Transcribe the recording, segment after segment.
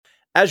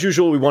As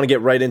usual, we want to get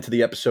right into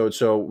the episode.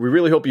 So we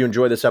really hope you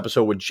enjoy this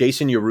episode with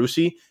Jason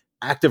Yarusi,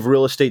 active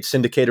real estate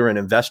syndicator and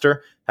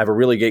investor. Have a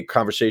really great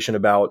conversation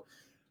about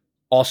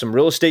awesome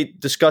real estate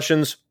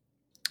discussions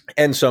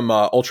and some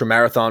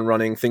ultramarathon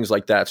running, things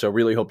like that. So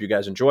really hope you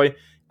guys enjoy.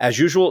 As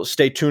usual,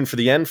 stay tuned for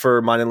the end for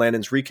mine and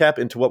Landon's recap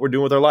into what we're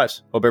doing with our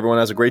lives. Hope everyone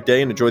has a great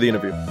day and enjoy the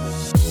interview.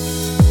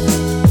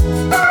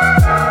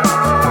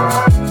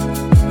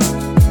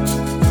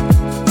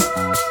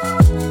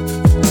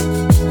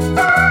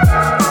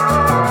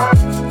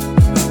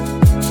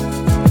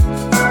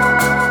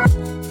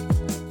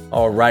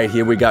 All right,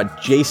 here we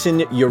got Jason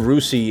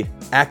Yarusi,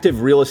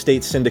 active real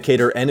estate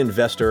syndicator and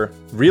investor.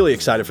 Really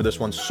excited for this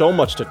one. So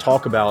much to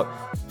talk about.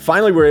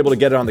 Finally, we're able to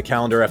get it on the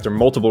calendar after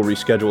multiple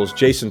reschedules.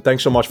 Jason,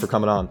 thanks so much for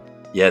coming on.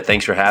 Yeah,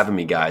 thanks for having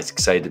me, guys.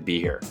 Excited to be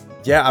here.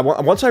 Yeah,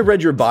 once I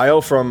read your bio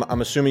from,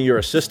 I'm assuming your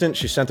assistant,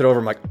 she sent it over.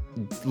 I'm like,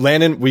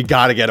 Landon, we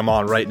got to get him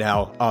on right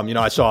now.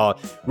 I saw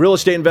real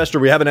estate investor.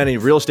 We haven't had any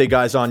real estate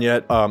guys on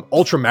yet.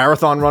 Ultra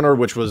marathon runner,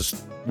 which was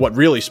what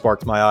really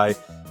sparked my eye.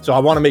 So I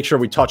want to make sure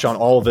we touch on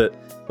all of it.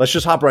 Let's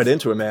just hop right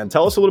into it, man.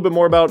 Tell us a little bit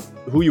more about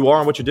who you are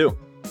and what you do.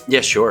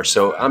 Yeah, sure.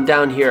 So I'm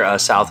down here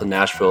south of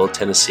Nashville,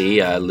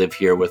 Tennessee. I live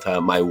here with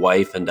my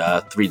wife and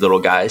three little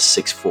guys,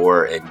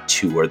 6'4" and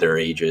 2 are their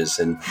ages.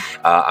 And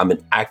I'm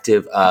an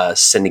active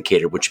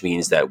syndicator, which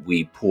means that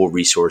we pool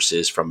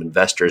resources from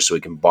investors so we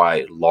can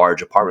buy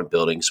large apartment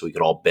buildings so we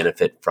can all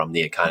benefit from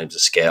the economies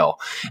of scale.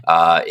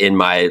 In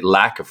my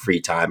lack of free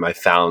time, I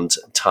found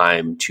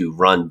time to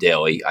run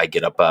daily. I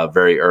get up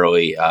very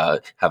early,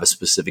 have a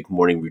specific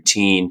morning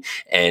routine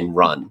and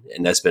run.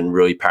 And that's been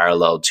really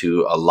parallel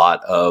to a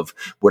lot of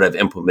what I've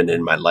implemented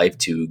in my life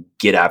to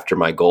get after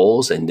my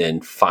goals and then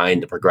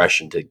find the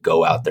progression to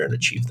go out there and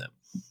achieve them.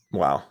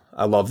 Wow.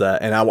 I love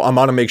that. And I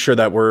want to make sure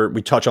that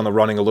we touch on the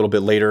running a little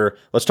bit later.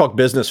 Let's talk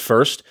business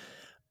first.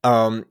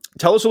 Tell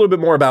us a little bit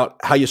more about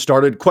how you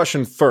started.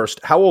 Question first,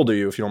 how old are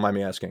you, if you don't mind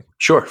me asking?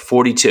 Sure.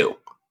 42.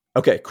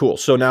 Okay, cool.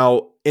 So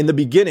now in the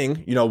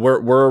beginning,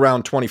 we're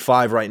around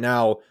 25 right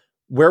now.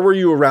 Where were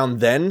you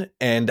around then?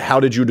 And how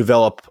did you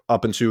develop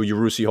up into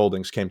Yarusi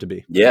Holdings came to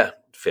be? Yeah.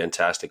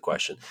 Fantastic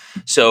question.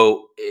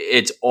 So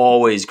it's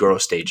always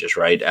growth stages,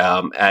 right?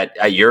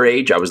 At your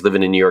age, I was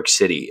living in New York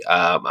City.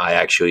 I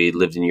actually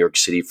lived in New York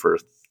City for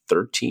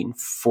 13,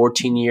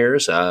 14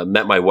 years.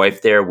 Met my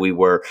wife there. We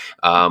were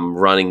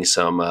running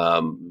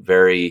some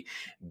very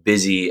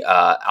busy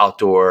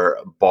outdoor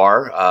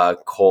bar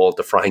called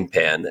The Frying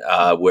Pan,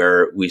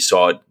 where we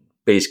saw it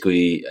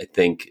basically, I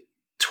think,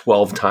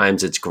 12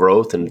 times its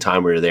growth in the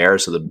time we were there.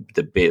 So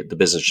the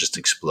business just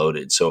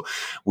exploded. So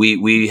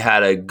we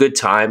had a good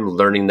time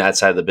learning that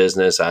side of the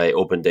business. I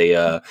opened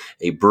a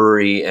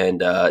brewery and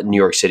New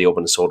York City,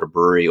 opened and sold a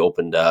brewery,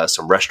 opened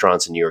some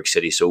restaurants in New York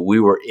City. So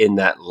we were in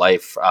that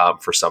life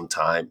for some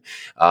time.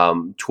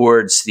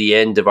 Towards the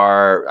end of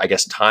our, I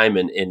guess, time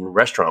in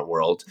restaurant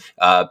world,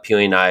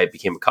 Peely and I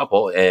became a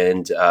couple,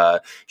 and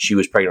she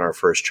was pregnant on our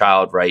first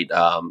child right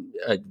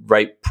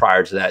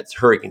prior to that.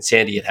 Hurricane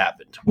Sandy had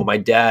happened. Well, my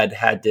dad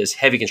had this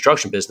heavy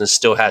construction business,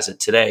 still has it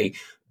today,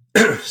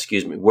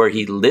 excuse me, where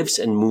he lifts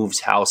and moves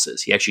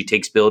houses. He actually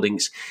takes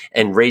buildings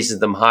and raises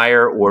them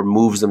higher or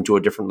moves them to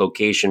a different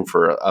location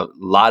for a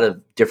lot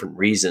of different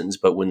reasons.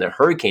 But when the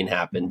hurricane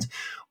happened,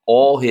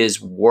 all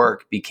his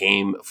work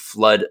became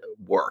flood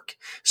work.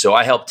 So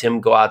I helped him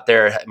go out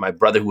there. My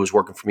brother, who was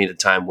working for me at the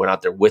time, went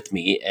out there with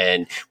me,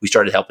 and we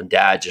started helping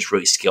Dad just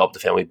really scale up the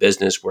family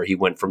business, where he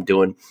went from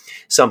doing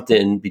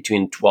something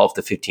between 12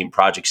 to 15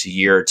 projects a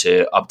year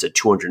to up to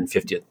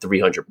 250 to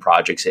 300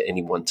 projects at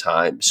any one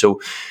time. So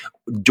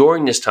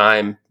during this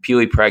time,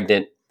 Peely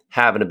pregnant,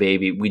 having a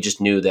baby, we just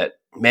knew that,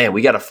 man,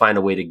 we got to find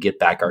a way to get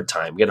back our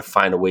time. We got to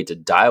find a way to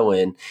dial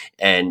in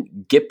and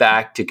get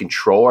back to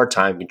control our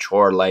time,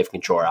 control our life,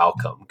 control our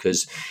outcome.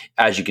 Because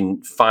as you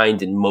can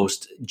find in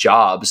most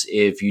jobs,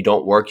 if you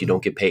don't work, you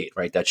don't get paid,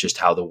 right? That's just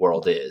how the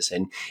world is.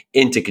 And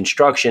into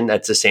construction,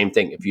 that's the same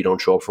thing. If you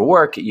don't show up for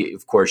work,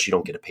 of course, you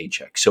don't get a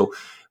paycheck. So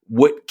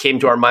what came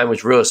to our mind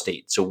was real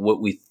estate. So what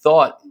we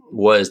thought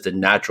was the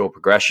natural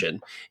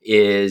progression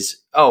is,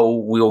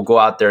 we'll go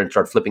out there and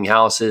start flipping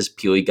houses.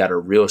 Peely got a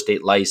real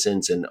estate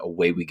license and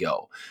away we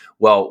go.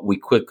 Well, we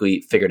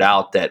quickly figured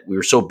out that we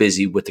were so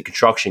busy with the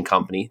construction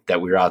company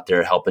that we were out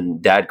there helping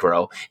Dad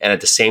grow. And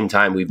at the same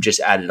time, we've just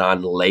added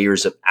on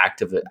layers of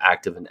active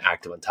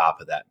on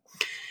top of that.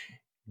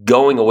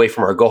 Going away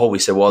from our goal, we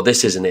said, well,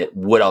 this isn't it.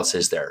 What else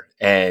is there?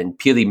 And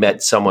Peely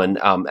met someone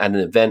at an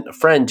event, a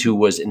friend who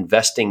was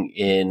investing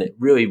in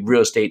really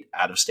real estate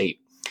out of state.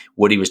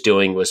 What he was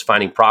doing was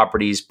finding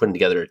properties, putting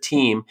together a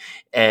team,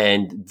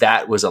 and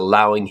that was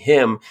allowing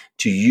him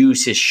to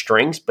use his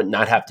strengths, but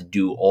not have to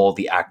do all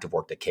the active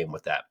work that came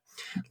with that.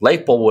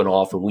 Light bulb went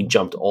off and we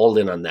jumped all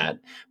in on that,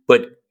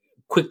 but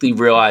quickly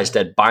realized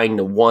that buying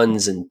the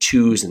 1s and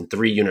 2s and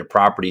 3 unit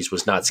properties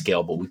was not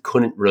scalable. We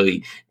couldn't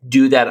really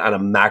do that on a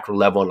macro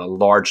level, on a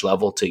large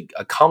level, to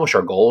accomplish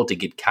our goal, to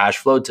get cash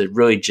flow, to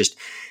really just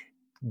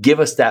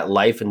give us that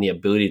life and the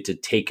ability to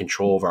take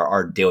control of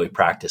our daily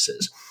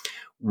practices.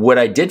 What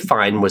I did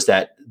find was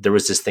that there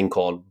was this thing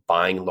called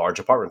buying large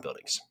apartment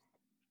buildings.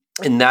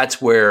 And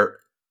that's where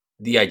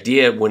the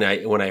idea, when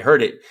I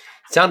heard it,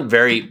 sounded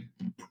very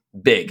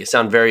big. It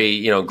sounded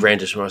very,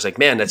 grandiose. I was like,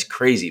 man, that's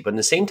crazy. But at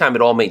the same time,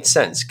 it all made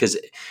sense, because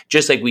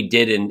just like we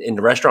did in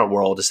the restaurant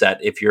world, is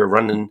that if you're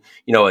running,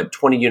 a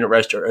 20-unit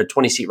restaurant, a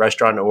 20-seat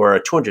restaurant, or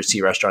a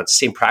 200-seat restaurant, it's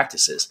the same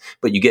practices,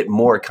 but you get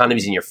more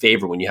economies in your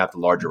favor when you have the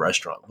larger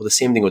restaurant. Well, the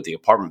same thing with the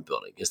apartment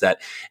building is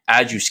that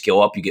as you scale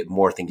up, you get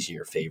more things in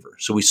your favor.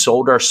 So we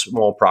sold our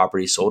small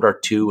properties, sold our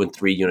 2 and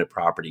 3-unit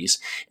properties,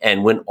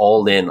 and went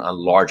all in on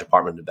large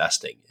apartment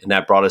investing. And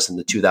that brought us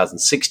into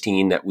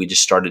 2016, that we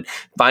just started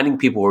finding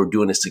people who were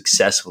doing this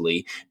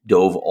successfully,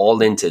 dove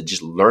all into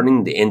just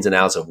learning the ins and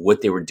outs of what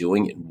they were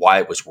doing and why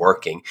it was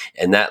working.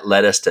 And that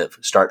led us to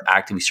start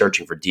actively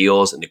searching for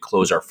deals and to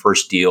close our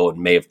first deal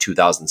in May of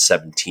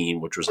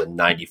 2017, which was a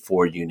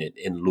 94 unit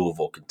in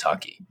Louisville,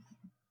 Kentucky.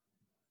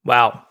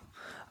 Wow.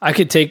 I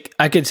could take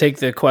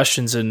the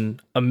questions in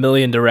a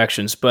million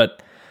directions,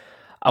 but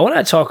I want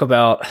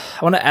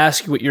to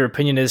ask you what your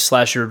opinion is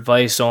 / your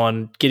advice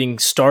on getting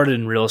started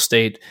in real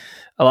estate.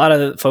 A lot of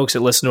the folks that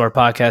listen to our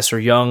podcast are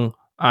young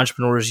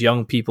entrepreneurs,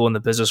 young people in the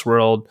business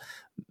world.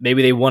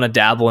 Maybe they want to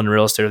dabble in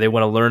real estate or they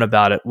want to learn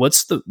about it.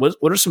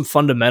 What are some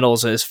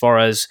fundamentals as far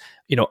as,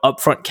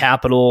 upfront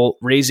capital,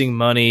 raising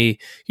money?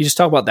 You just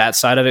talk about that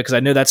side of it, because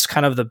I know that's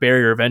kind of the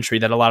barrier of entry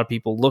that a lot of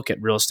people look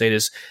at real estate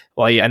is,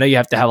 well, I know you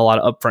have to have a lot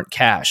of upfront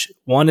cash.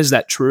 One, is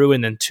that true?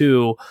 And then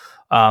two,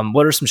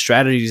 what are some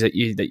strategies that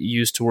you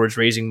use towards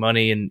raising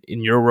money in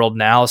your world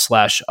now /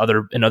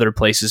 other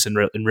places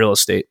in real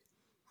estate?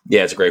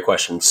 Yeah, it's a great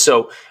question.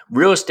 So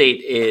real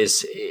estate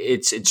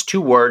it's 2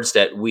 words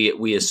that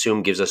we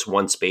assume gives us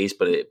one space,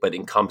 but it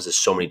encompasses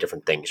so many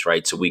different things,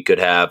 right? So we could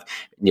have,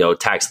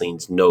 tax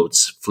liens,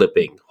 notes,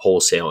 flipping,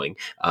 wholesaling,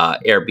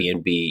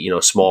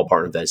 Airbnb, small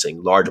apartment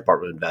investing, large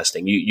apartment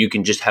investing. You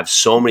can just have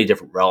so many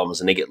different realms,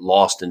 and they get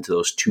lost into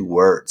those 2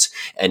 words.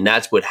 And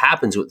that's what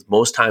happens with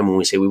most time when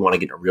we say we want to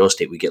get into real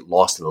estate, we get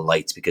lost in the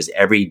lights, because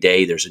every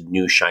day there's a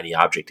new shiny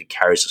object that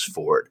carries us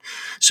forward.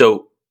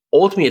 So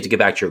ultimately, you have to get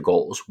back to your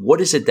goals.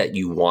 What is it that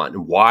you want,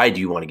 and why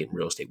do you want to get in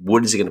real estate?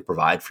 What is it going to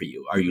provide for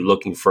you? Are you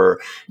looking for,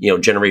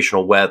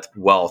 generational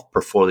wealth,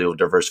 portfolio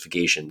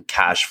diversification,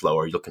 cash flow?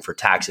 Are you looking for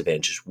tax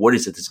advantages? What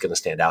is it that's going to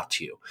stand out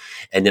to you?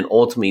 And then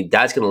ultimately,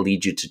 that's going to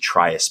lead you to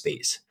try a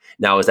space.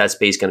 Now, is that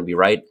space going to be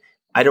right?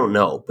 I don't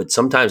know, but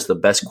sometimes the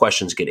best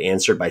questions get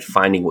answered by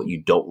finding what you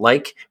don't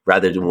like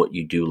rather than what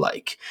you do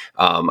like.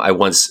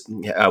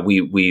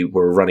 We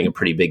were running a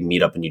pretty big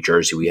meetup in New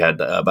Jersey. We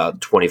had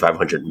about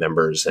 2,500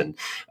 members, and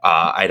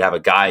I'd have a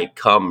guy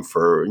come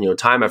for,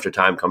 time after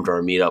time, come to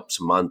our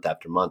meetups month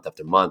after month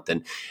after month.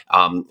 And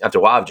after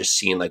a while, I've just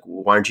seen like,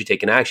 why aren't you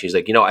taking action? He's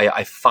like,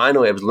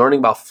 I was learning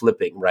about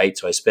flipping, right?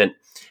 So I spent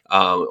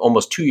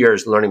almost 2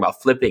 years learning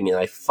about flipping. And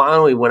I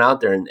finally went out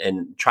there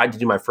and tried to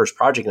do my first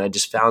project. And I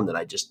just found that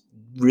I just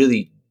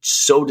really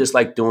so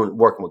dislike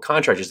working with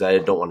contractors that I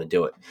don't want to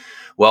do it.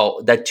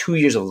 Well, that 2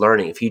 years of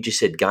learning, if he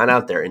just had gone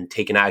out there and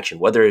taken action,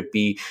 whether it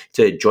be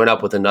to join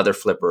up with another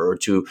flipper or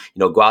to,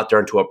 go out there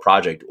into a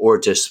project or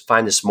just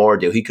find a smaller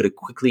deal, he could have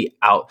quickly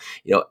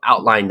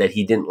outlined that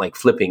he didn't like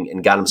flipping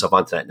and got himself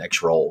onto that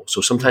next role.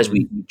 So sometimes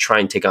we try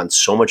and take on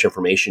so much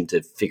information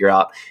to figure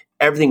out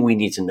everything we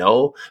need to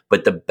know,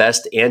 but the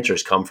best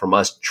answers come from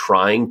us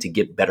trying to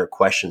get better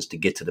questions to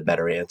get to the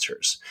better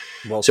answers.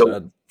 Well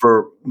said.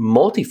 For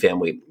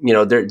multifamily,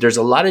 there's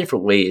a lot of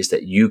different ways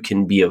that you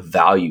can be of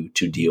value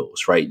to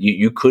deals, right?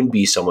 You could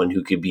be someone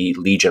who could be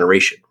lead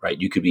generation, right?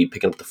 You could be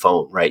picking up the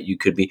phone, right? You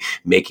could be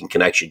making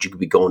connections. You could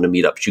be going to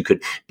meetups. You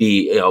could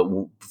be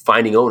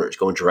finding owners,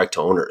 going direct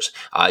to owners.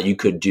 You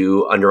could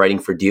do underwriting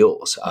for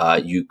deals.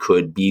 You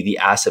could be the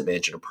asset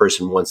manager, the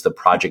person once the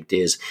project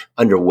is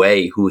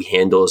underway who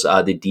handles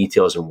the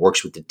details and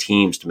works with the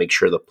teams to make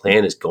sure the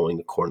plan is going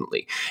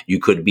accordingly. You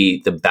could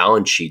be the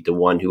balance sheet, the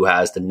one who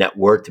has the net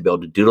worth to be able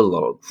to do the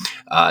loan.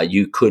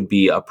 You could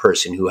be a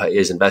person who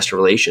is investor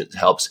relations,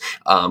 helps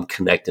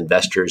connect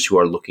investors who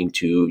are looking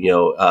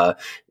to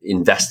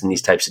invest in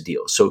these types of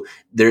deals. So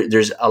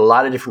there's a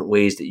lot of different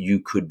ways that you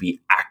could be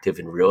active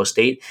in real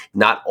estate.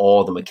 Not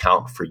all of them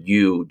account for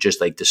you, just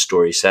like the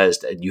story says,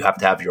 that you have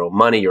to have your own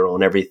money, your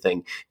own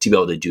everything to be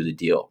able to do the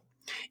deal.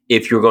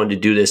 If you're going to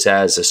do this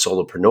as a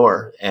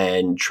solopreneur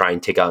and try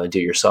and take on a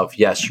deal yourself,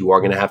 yes, you are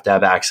going to have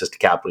access to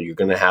capital. You're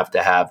going to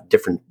have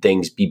different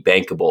things be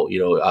bankable,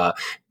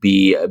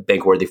 be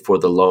bankworthy for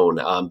the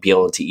loan, be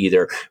able to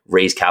either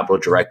raise capital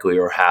directly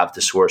or have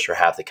the source or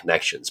have the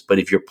connections. But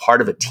if you're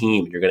part of a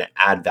team, you're going to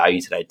add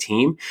value to that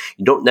team.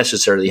 You don't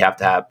necessarily have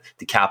to have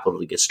the capital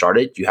to get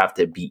started. You have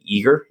to be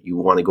eager. You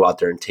want to go out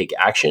there and take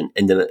action,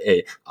 and then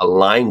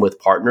align with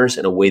partners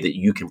in a way that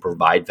you can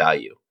provide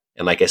value.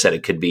 And like I said,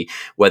 it could be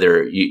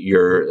whether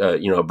you're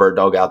a bird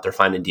dog out there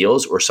finding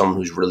deals, or someone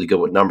who's really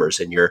good with numbers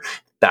and you're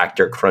back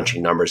there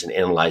crunching numbers and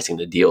analyzing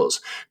the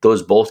deals.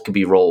 Those both could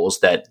be roles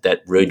that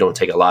really don't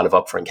take a lot of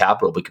upfront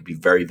capital, but could be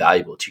very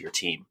valuable to your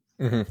team.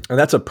 Mm-hmm. And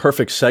that's a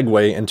perfect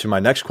segue into my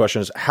next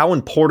question: is how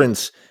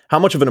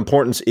much of an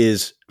importance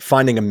is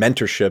finding a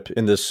mentorship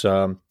in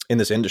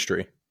this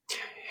industry?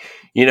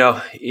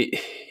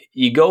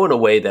 you go in a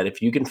way that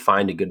if you can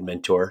find a good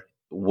mentor,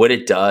 what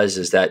it does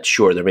is that,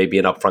 sure, there may be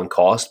an upfront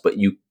cost, but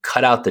you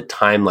cut out the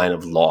timeline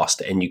of lost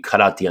and you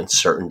cut out the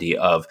uncertainty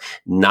of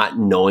not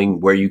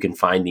knowing where you can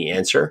find the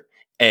answer.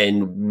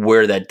 And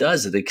where that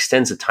does, it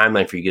extends the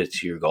timeline for you to get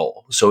to your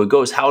goal. So it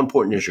goes, how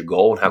important is your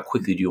goal and how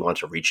quickly do you want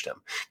to reach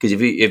them? Because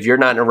if you're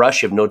not in a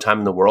rush, you have no time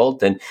in the world,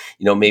 then,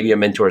 maybe a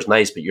mentor is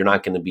nice, but you're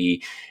not going to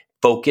be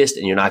focused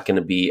and you're not going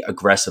to be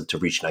aggressive to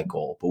reach that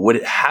goal. But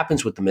what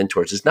happens with the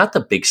mentors is not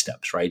the big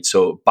steps, right?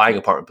 So buying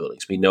apartment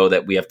buildings, we know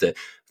that we have to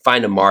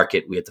find a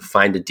market, we have to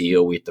find a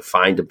deal, we have to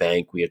find a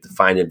bank, we have to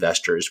find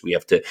investors, we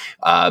have to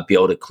be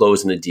able to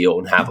close in a deal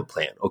and have a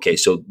plan. Okay,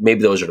 so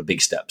maybe those are the big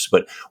steps,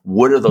 but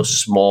what are those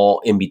small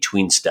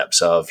in-between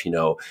steps of,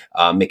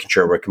 making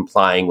sure we're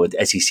complying with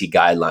SEC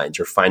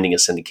guidelines or finding a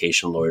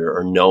syndication lawyer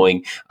or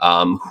knowing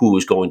who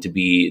is going to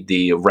be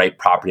the right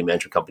property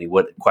management company,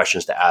 what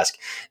questions to ask.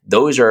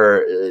 Those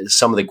are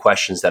some of the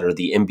questions that are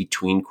the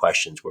in-between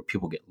questions where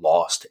people get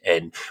lost,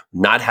 and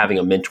not having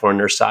a mentor on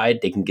their side,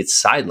 they can get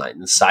sidelined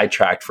and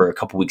sidetracked for a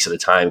couple weeks at a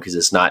time because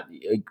it's not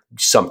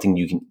something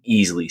you can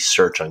easily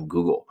search on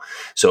Google.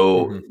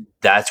 So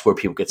that's where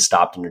people get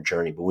stopped in their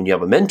journey. But when you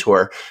have a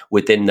mentor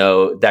within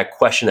that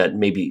question that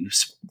maybe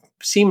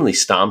seemingly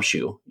stomps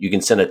you, you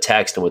can send a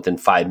text and within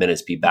 5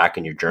 minutes be back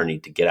on your journey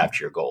to get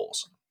after your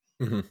goals.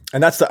 And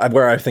that's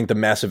where I think the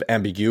massive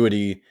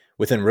ambiguity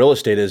within real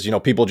estate is,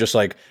 people just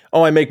like,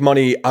 oh, I make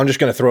money, I'm just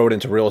going to throw it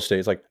into real estate.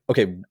 It's like,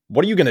 okay,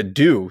 what are you going to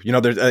do?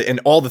 There's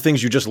and all the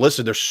things you just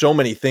listed, there's so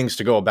many things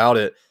to go about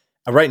it.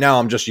 Right now,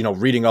 I'm just,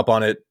 reading up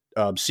on it,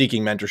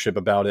 seeking mentorship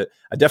about it.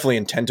 I definitely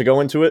intend to go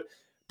into it,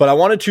 but I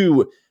wanted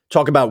to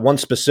talk about one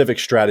specific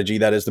strategy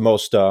that is the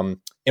most, in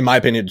my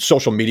opinion,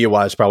 social media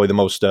wise, probably the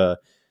most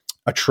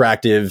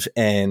attractive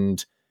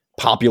and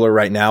popular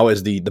right now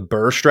is the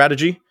BRRRR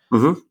strategy.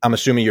 I'm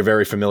assuming you're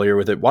very familiar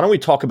with it. Why don't we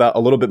talk about a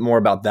little bit more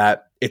about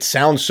that? It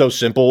sounds so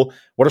simple.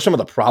 What are some of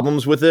the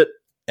problems with it?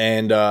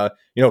 And,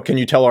 can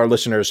you tell our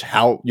listeners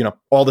how,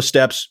 all the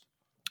steps,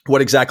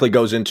 what exactly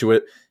goes into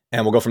it,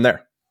 and we'll go from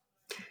there.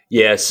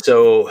 Yeah,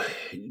 so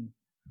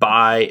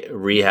buy,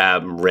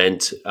 rehab,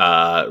 rent,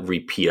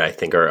 repeat, I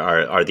think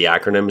are the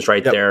acronyms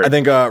right there. I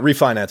think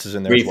refinance is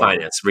in there.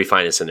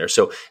 Refinance in there.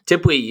 So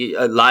typically,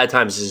 a lot of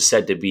times this is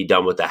said to be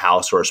done with a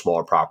house or a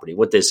smaller property.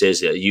 What this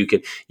is, you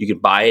can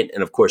buy it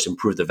and of course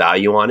improve the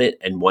value on it.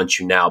 And once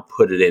you now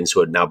put it in,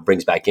 so it now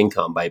brings back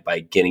income by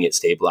getting it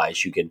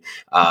stabilized, you can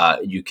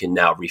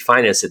now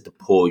refinance it to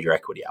pull your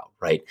equity out.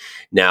 Right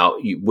now,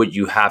 what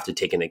you have to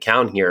take into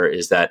account here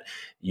is that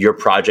your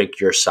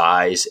project, your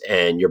size,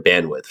 and your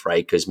bandwidth,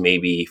 right? Because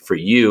maybe for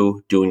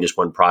you doing this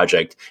one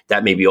project,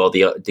 that may be all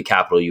the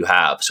capital you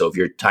have. So if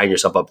you're tying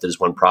yourself up to this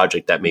one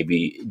project, that may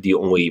be the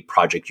only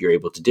project you're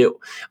able to do.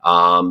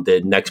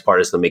 The next part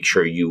is to make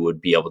sure you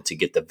would be able to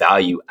get the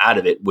value out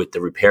of it with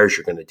the repairs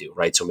you're going to do,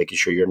 right? So making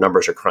sure your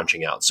numbers are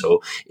crunching out.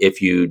 So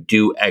if you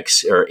do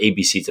X or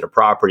ABC to the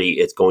property,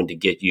 it's going to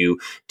get you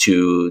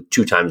to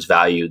 2 times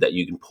value that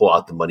you can pull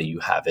out the money you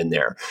have in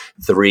there.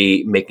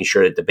 3, making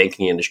sure that the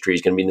banking industry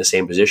is going to be in the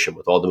same position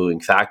with all the moving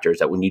factors,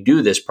 that when you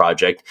do this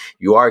project,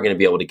 you are going to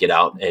be able to get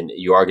out and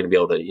you are going to be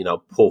able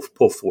to,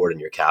 pull forward in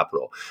your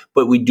capital.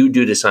 But we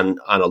do this on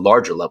a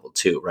larger level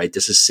too, right?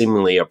 This is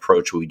seemingly an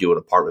approach we do in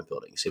apartment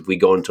buildings. If we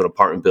go into an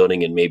apartment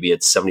building and maybe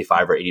it's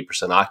 75 or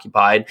 80%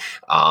 occupied,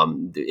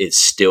 it's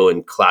still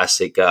in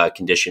classic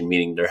condition,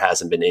 meaning there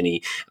hasn't been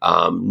any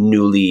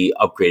newly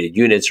upgraded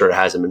units, or it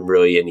hasn't been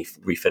really any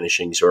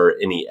refinishings or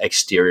any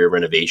exterior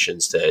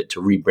renovations to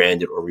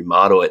rebrand it or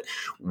remodel it.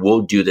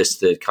 We'll do this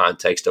to the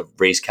context of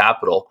raise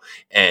capital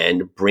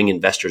and bring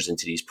investors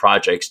into these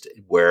projects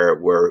where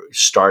we're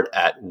start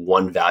at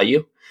one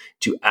value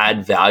to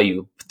add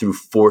value through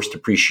forced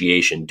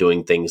appreciation,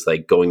 doing things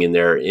like going in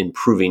there,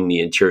 improving the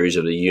interiors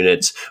of the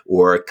units,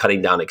 or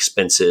cutting down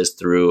expenses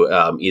through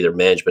either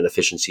management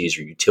efficiencies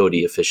or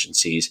utility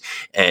efficiencies.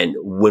 And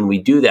when we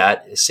do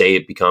that, say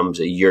it becomes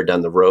a year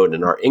down the road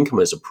and our income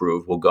is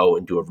approved, we'll go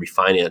and do a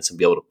refinance and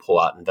be able to pull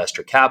out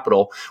investor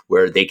capital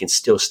where they can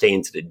still stay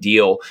into the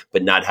deal,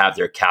 but not have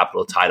their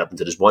capital tied up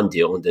into this one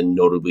deal. And then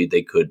notably,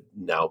 they could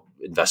now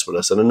invest with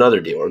us in another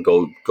deal or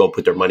go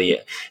put their money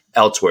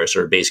elsewhere. So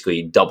they're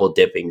basically double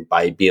dipping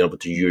by being able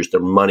to use their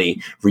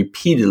money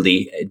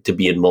repeatedly to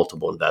be in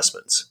multiple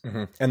investments.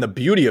 And the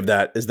beauty of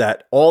that is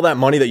that all that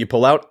money that you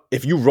pull out,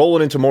 if you roll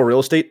it into more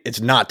real estate,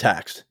 it's not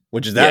taxed,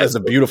 which is is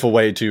a beautiful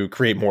way to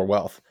create more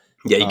wealth.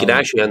 Yeah, you can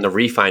actually on the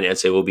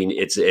refinance, it will be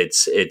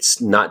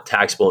it's not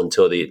taxable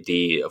until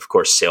the of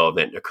course sale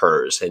event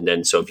occurs, and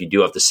then so if you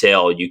do have the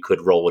sale, you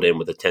could roll it in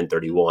with a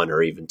 1031,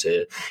 or even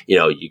to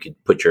you could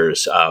put your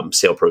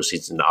sale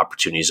proceeds in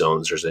opportunity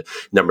zones. There's a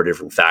number of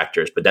different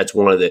factors, but that's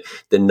one of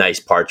the nice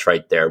parts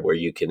right there, where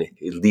you can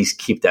at least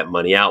keep that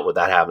money out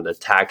without having a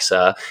tax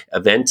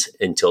event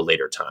until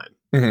later time.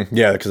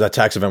 Yeah, because that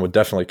tax event would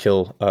definitely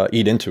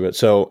eat into it.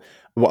 So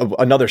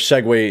another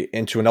segue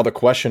into another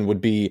question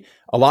would be,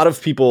 a lot of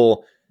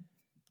people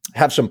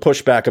have some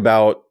pushback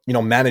about,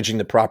 managing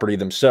the property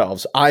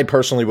themselves. I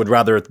personally would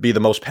rather it be the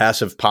most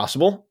passive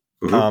possible,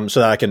 so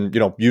that I can,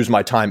 use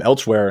my time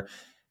elsewhere.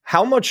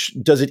 how much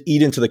does it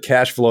eat into the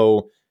cash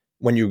flow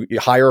when you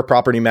hire a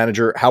property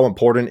manager? How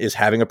important is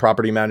having a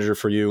property manager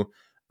for you?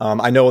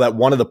 I know that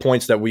one of the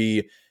points that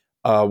we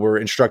were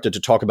instructed to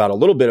talk about a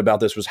little bit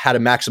about this was how to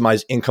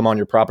maximize income on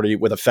your property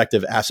with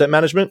effective asset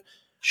management.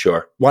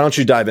 Sure. Why don't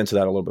you dive into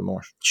that a little bit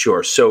more?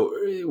 Sure. So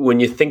when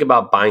you think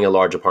about buying a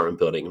large apartment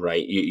building,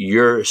 right,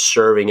 you're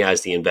serving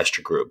as the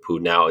investor group who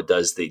now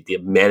does the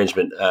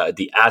management,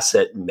 the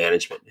asset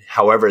management.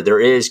 However, there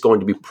is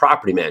going to be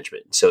property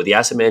management. So the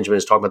asset management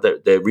is talking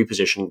about the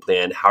repositioning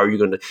plan. How are you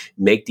going to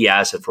make the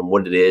asset from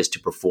what it is to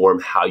perform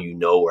how you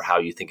know or how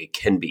you think it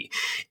can be?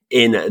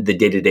 In the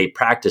day-to-day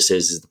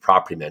practices is the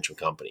property management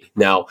company.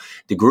 Now,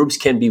 the groups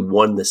can be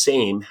one and the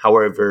same.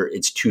 However,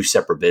 it's two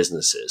separate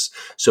businesses.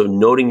 So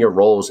noting your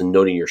roles and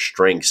noting your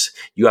strengths,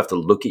 you have to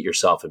look at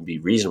yourself and be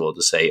reasonable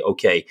to say,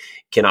 okay,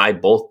 can I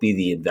both be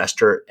the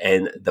investor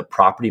and the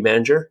property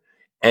manager?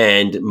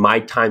 And my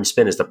time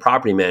spent as the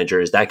property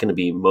manager, is that going to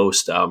be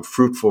most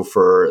fruitful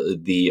for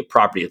the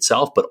property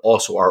itself, but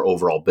also our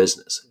overall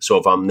business? So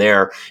if I'm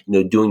there,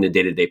 doing the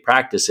day-to-day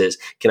practices,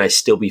 can I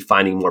still be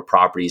finding more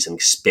properties and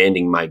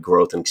expanding my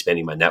growth and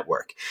expanding my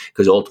network?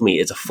 Because ultimately,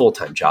 it's a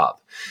full-time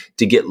job.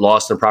 To get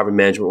lost in the property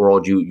management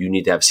world, you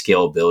need to have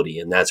scalability.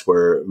 And that's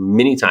where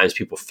many times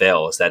people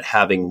fail, is that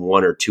having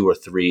one or two or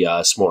three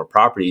smaller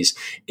properties,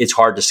 it's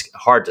hard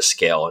to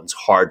scale, and it's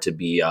hard to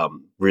be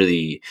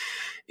really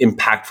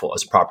impactful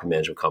as a property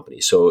management company.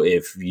 So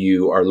if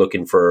you are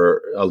looking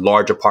for a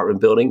large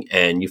apartment building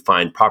and you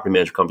find property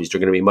management companies,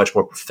 they're going to be much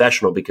more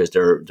professional because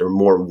they're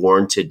more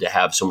warranted to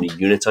have so many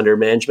units under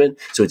management.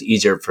 So it's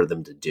easier for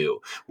them to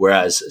do.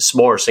 Whereas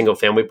smaller single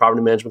family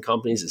property management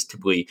companies is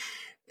typically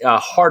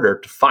harder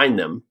to find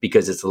them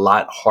because it's a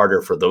lot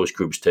harder for those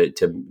groups to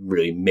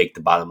really make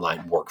the bottom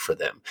line work for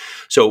them.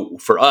 So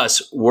for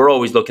us, we're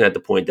always looking at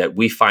the point that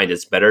we find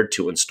it's better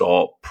to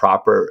install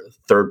proper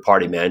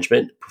third-party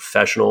management,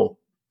 professional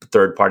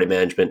third-party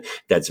management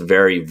that's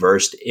very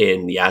versed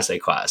in the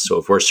asset class. So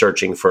if we're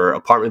searching for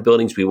apartment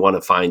buildings, we want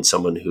to find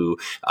someone who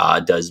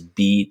does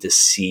B to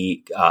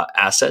C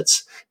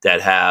assets that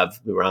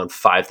have around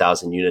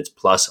 5,000 units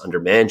plus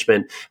under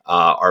management,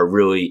 are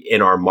really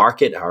in our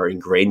market, are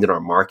ingrained in our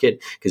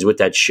market. Because what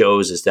that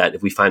shows is that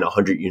if we find a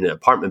 100-unit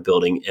apartment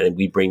building and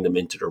we bring them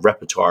into the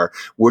repertoire,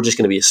 we're just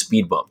going to be a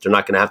speed bump. They're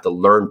not going to have to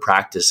learn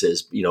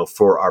practices,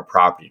 for our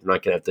property. They're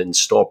not going to have to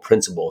install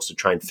principles to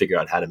try and figure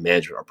out how to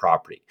manage our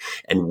property.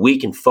 And we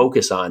can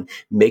focus on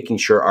making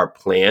sure our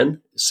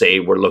plan, say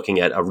we're looking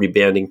at a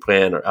rebranding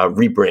plan, or a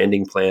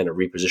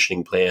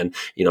repositioning plan,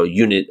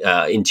 unit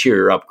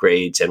interior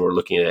upgrades, and we're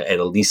looking at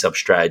a lease up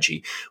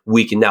strategy.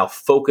 We can now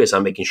focus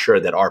on making sure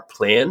that our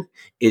plan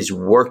is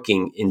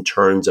working in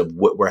terms of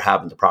what we're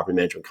having the property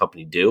management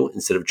company do,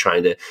 instead of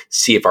trying to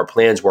see if our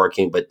plan's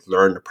working, but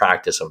learn the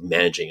practice of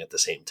managing at the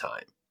same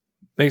time.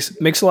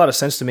 Makes a lot of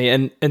sense to me.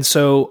 And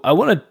so I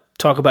want to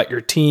talk about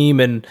your team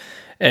and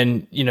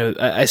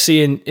I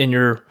see in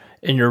your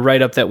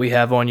write-up that we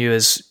have on you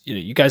is,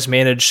 you guys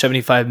manage over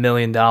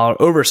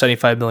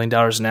 $75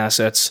 million in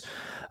assets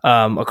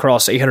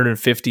across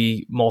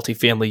 850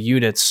 multifamily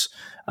units.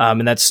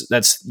 And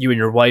that's you and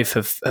your wife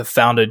have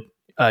founded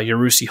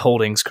Yarusi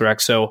Holdings,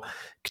 correct? So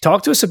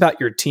talk to us about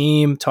your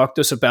team. Talk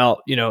to us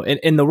about,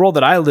 in the world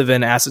that I live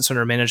in, assets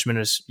under management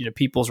is,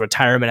 people's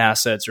retirement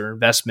assets or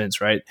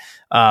investments, right?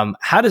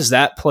 How does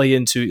that play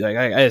into,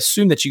 I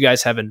assume that you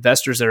guys have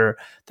investors that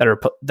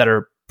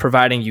are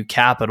providing you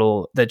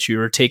capital that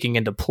you're taking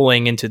and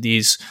deploying into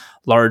these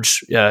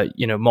large,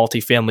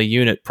 multifamily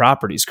unit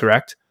properties,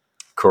 correct?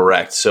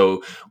 Correct.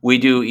 So we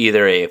do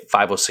either a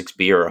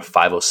 506B or a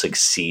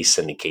 506C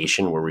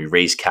syndication, where we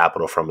raise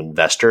capital from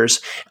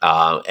investors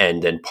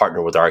and then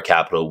partner with our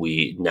capital.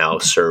 We now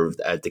serve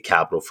as the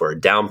capital for a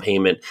down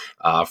payment,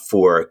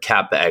 for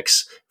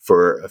CapEx,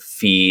 for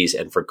fees,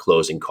 and for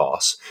closing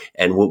costs.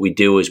 And what we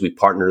do is we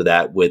partner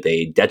that with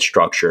a debt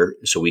structure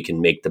so we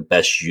can make the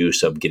best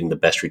use of getting the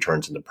best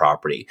returns in the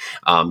property.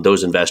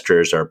 Those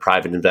investors are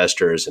private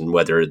investors, and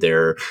whether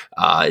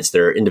it's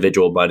their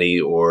individual money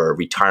or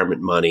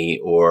retirement money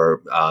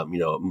or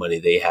money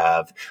they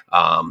have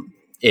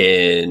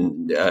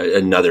in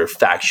another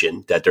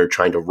faction that they're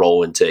trying to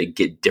roll in to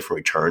get different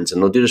returns.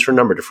 And they'll do this for a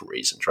number of different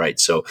reasons, right?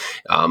 So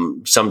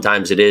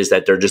sometimes it is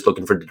that they're just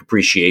looking for the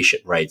depreciation,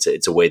 right?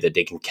 It's a way that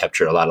they can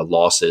capture a lot of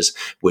losses,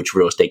 which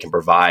real estate can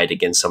provide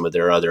against some of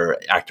their other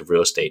active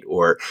real estate.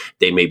 Or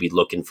they may be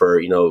looking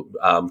for,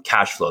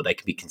 cash flow that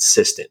can be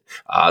consistent,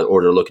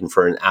 or they're looking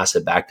for an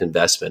asset-backed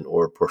investment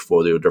or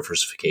portfolio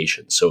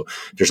diversification. So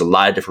there's a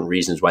lot of different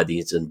reasons why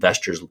these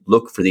investors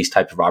look for these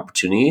types of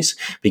opportunities,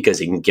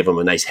 because it can give them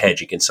a nice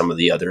hedge against some of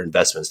the other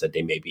investments that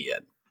they may be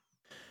in.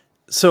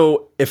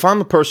 So if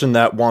I'm a person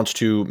that wants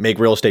to make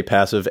real estate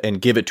passive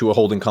and give it to a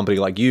holding company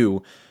like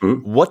you,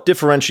 what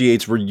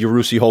differentiates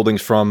Yarusi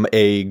Holdings from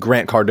a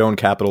Grant Cardone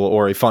Capital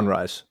or a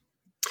Fundrise?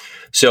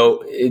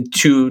 So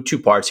two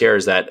parts here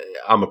is that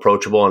I'm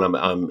approachable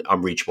and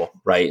I'm reachable,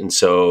 right? And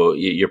so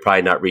you're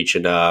probably not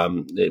reaching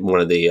one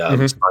of the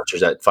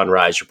sponsors at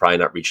Fundrise. You're probably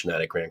not reaching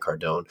that at Grant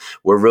Cardone.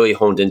 We're really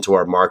honed into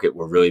our market.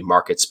 We're really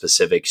market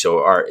specific.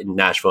 So our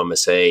Nashville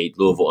MSA,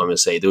 Louisville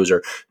MSA, those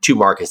are two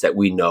markets that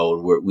we know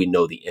and we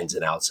know the ins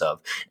and outs of,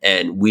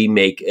 and we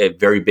make a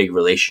very big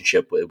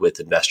relationship with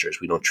investors.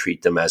 We don't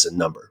treat them as a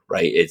number,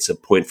 right? It's a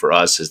point for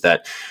us is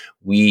that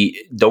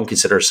we don't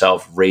consider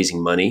ourselves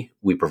raising money.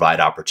 We provide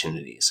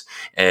opportunities.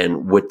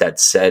 And with that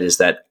said is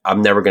that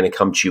I'm never going to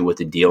come to you with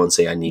a deal and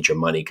say, I need your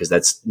money, because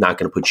that's not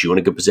going to put you in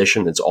a good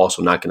position. It's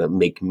also not going to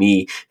make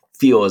me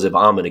feel as if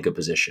I'm in a good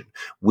position.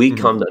 We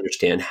come to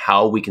understand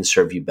how we can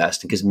serve you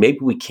best, because maybe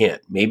we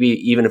can't. Maybe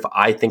even if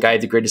I think I have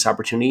the greatest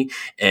opportunity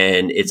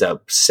and it's a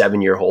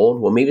 7-year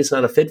hold, well, maybe it's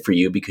not a fit for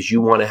you because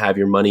you want to have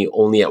your money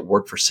only at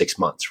work for 6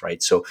 months,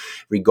 right? So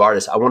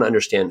regardless, I want to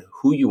understand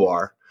who you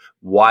are,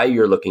 why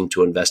you're looking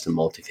to invest in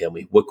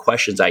multifamily, what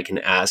questions I can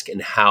ask,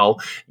 and how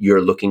you're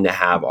looking to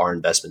have our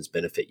investments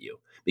benefit you.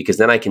 Because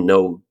then I can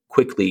know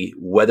quickly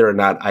whether or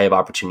not I have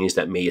opportunities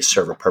that may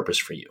serve a purpose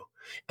for you.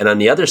 And on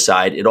the other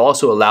side, it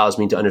also allows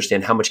me to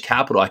understand how much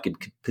capital I could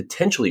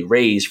potentially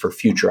raise for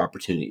future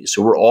opportunities.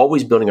 So we're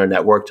always building our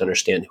network to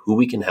understand who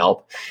we can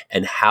help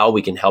and how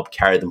we can help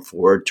carry them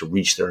forward to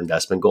reach their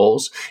investment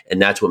goals.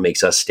 And that's what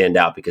makes us stand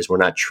out, because we're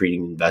not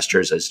treating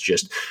investors as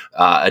just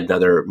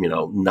another,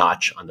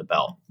 notch on the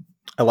belt.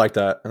 I like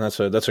that. And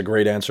that's a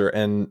great answer.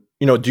 And,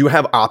 do you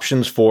have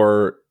options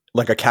for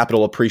like a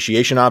capital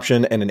appreciation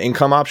option and an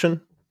income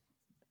option?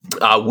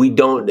 We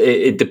don't.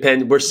 It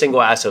depends. We're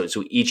single asset,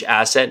 so each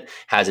asset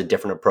has a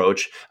different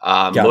approach.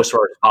 Most of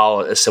ours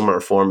follow a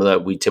similar formula.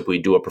 We typically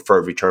do a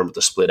preferred return with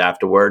a split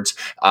afterwards,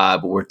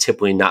 but we're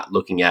typically not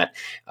looking at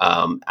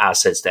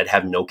assets that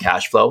have no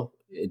cash flow.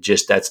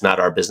 That's not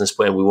our business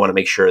plan. We want to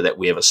make sure that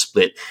we have a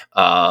split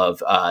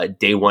of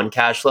day one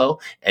cash flow,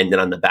 and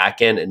then on the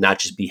back end, and not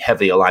just be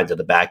heavily aligned to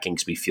the back end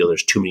because we feel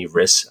there's too many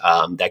risks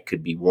that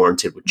could be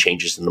warranted with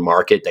changes in the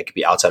market that could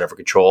be outside of our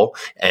control,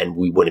 and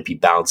we wouldn't be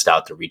balanced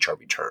out to reach our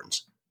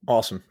returns.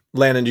 Awesome.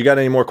 Landon, you got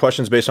any more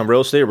questions based on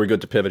real estate, or are we good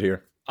to pivot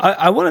here?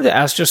 I wanted to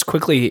ask just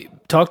quickly,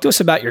 talk to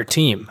us about your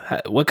team.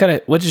 What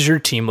does your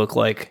team look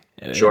like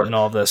in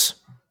all of this?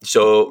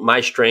 So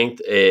my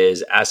strength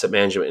is asset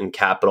management and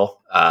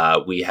capital.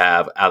 We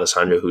have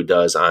Alessandra, who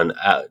does on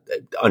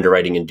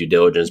underwriting and due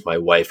diligence, my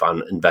wife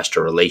on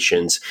investor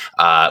relations.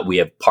 We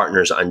have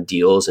partners on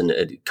deals in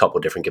a couple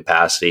of different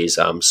capacities.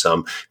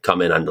 Some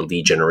come in on the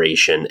lead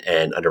generation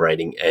and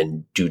underwriting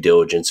and due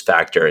diligence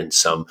factor, and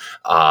some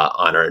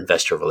on our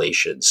investor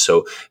relations.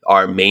 So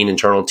our main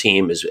internal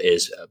team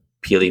is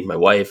Peely, my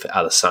wife,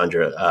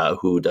 Alessandra,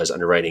 who does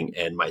underwriting,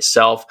 and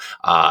myself.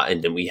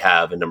 And then we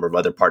have a number of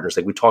other partners,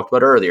 like we talked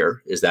about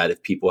earlier, is that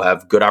if people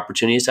have good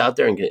opportunities out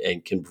there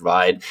and can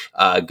provide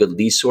a good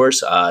lead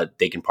source,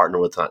 they can partner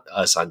with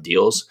us on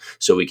deals,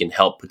 so we can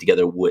help put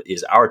together what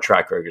is our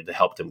track record to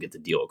help them get the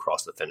deal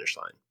across the finish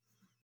line.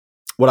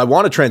 What I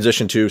want to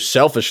transition to,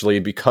 selfishly,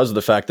 because of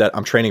the fact that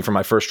I'm training for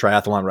my first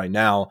triathlon right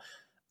now,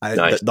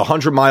 Nice. The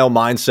 100-mile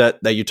mindset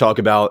that you talk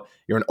about,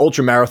 you're an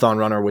ultramarathon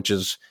runner, which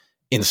is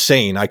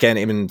insane. I can't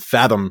even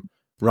fathom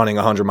running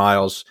 100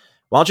 miles.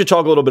 Why don't you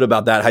talk a little bit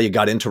about that, how you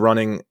got into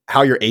running,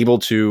 how you're able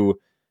to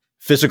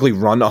physically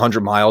run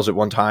 100 miles at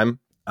one time?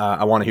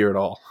 I want to hear it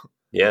all.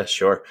 Yeah,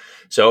 sure.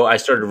 So I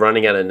started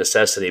running out of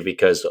necessity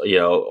because,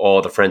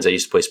 all the friends I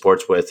used to play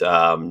sports with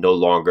no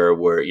longer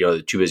were,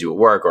 too busy with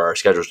work, or our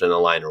schedules didn't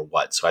align, or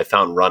what. So I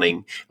found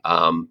running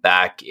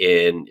back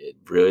in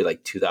really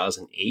like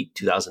 2008,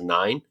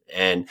 2009,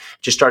 and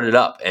just started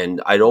up.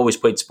 And I'd always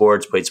played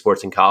sports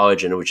in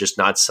college, and it was just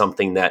not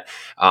something that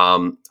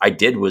I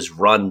did was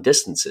run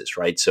distances,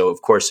 right? So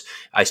of course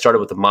I started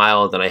with a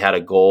mile, then I had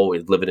a goal,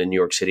 living in New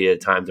York City at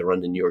the time, to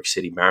run the New York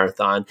City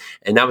Marathon.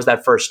 And that was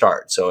that first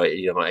start. So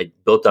I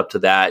built up to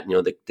that,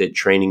 the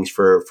trainings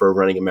for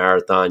running a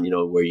marathon,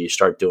 where you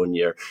start doing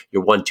your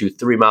 1, 2,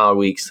 3 mile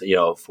weeks,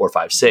 4,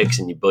 5, 6,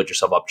 and you build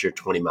yourself up to your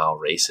 20-mile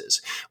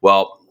races.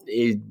 Well,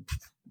 it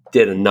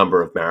did a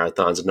number of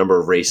marathons, a number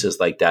of races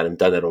like that, and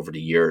done that over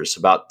the years.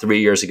 About 3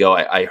 years ago,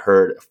 I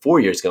heard, 4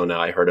 years ago now,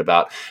 I heard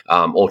about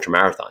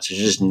ultramarathons. I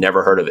just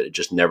never heard of it. It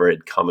just never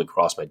had come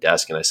across my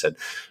desk. And I said,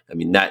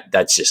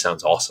 that just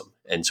sounds awesome.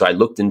 And so I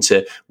looked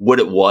into what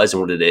it was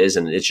and what it is.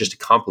 And it's just a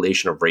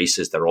compilation of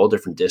races that are all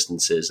different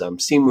distances,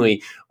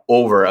 seemingly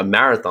over a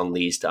marathon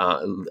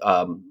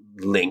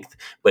length,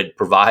 but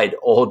provide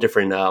all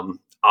different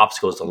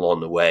obstacles along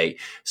the way.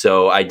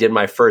 So I did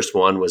my first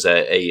one was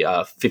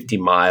a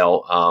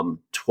 50-mile,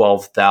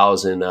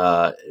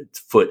 12,000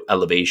 foot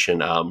elevation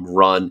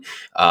run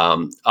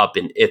up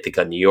in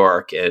Ithaca, New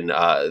York. And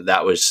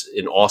that was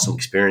an awesome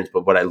experience.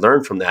 But what I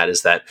learned from that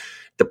is that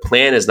the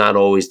plan is not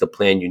always the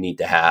plan you need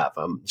to have.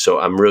 So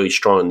I'm really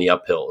strong in the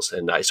uphills.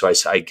 And I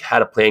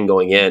had a plan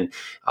going in,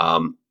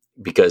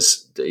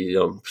 because,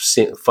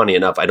 funny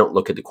enough, I don't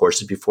look at the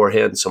courses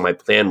beforehand. So my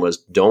plan was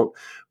don't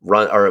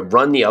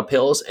run the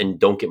uphills and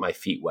don't get my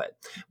feet wet.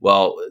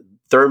 Well,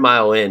 third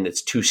mile in,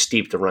 it's too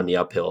steep to run the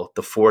uphill.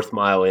 The fourth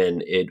mile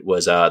in, it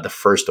was the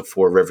first of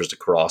 4 rivers to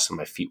cross, and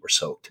my feet were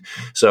soaked.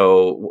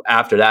 So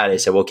after that, I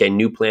said, well, okay,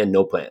 new plan,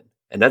 no plan.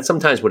 And that's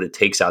sometimes what it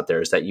takes out there,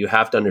 is that you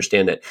have to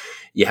understand that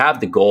you have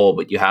the goal,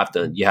 but you have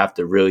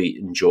to really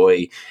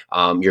enjoy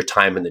your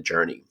time in the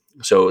journey.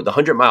 So the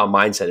 100-mile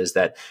mindset is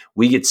that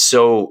we get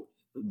so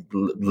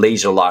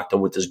laser locked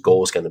on what this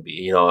goal is going to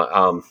be.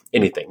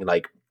 Anything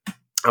like,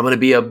 I'm going to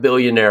be a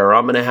billionaire, or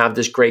I'm going to have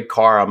this great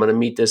car, I'm going to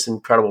meet this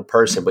incredible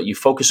person. But you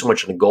focus so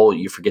much on the goal,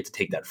 you forget to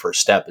take that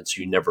first step. And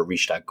so you never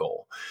reach that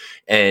goal.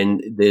 And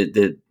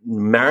the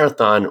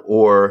marathon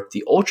or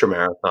the ultra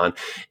marathon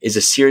is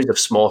a series of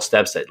small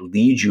steps that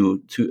lead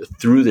you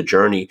through the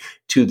journey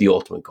to the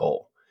ultimate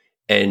goal.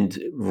 And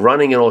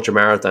running an ultra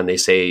marathon, they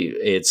say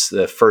it's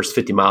the first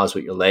 50 miles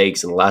with your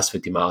legs and the last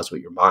 50 miles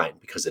with your mind,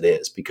 because it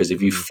is. Because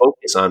if you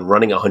focus on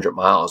running 100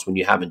 miles when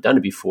you haven't done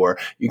it before,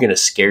 you're going to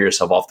scare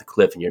yourself off the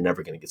cliff and you're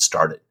never going to get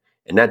started.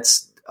 And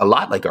that's a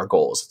lot like our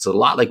goals. It's a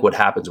lot like what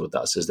happens with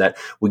us, is that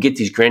we get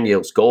these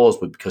grandiose goals,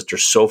 but because they're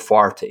so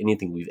far to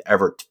anything we've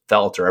ever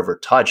felt or ever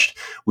touched,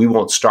 we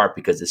won't start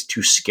because it's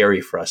too scary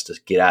for us to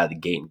get out of the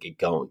gate and get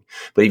going.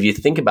 But if you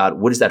think about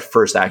what is that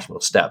first actionable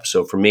step?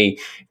 So for me,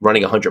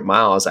 running 100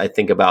 miles, I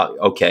think about,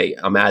 okay,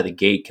 I'm out of the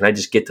gate. Can I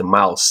just get to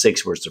mile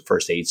 6, where it's the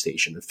first aid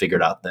station, and figure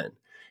it out then?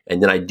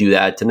 And then I do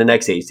that to the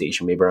next aid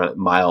station, maybe around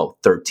mile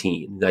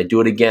 13. And I do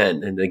it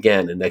again and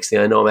again. And next thing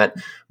I know, I'm at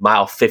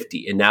mile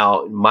 50, and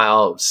now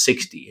mile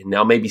 60, and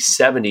now maybe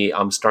 70.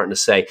 I'm starting to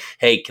say,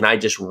 hey, can I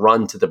just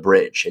run to the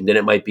bridge? And then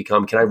it might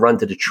become, can I run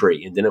to the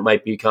tree? And then it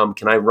might become,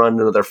 can I run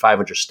another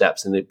 500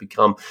 steps? And it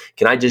become,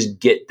 can I just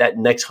get that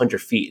next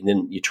 100 feet? And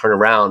then you turn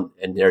around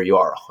and there you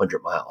are,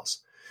 100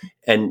 miles.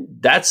 And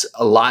that's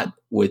a lot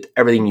with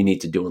everything you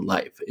need to do in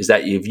life, is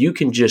that if you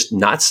can just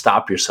not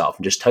stop yourself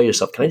and just tell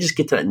yourself, can I just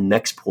get to that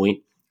next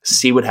point,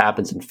 see what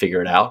happens and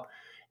figure it out,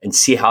 and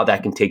see how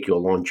that can take you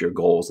along to your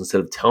goals,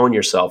 instead of telling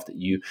yourself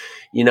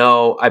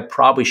that I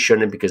probably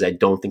shouldn't because I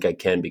don't think I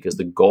can, because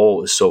the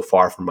goal is so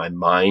far from my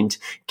mind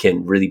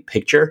can really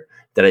picture,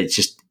 that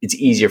it's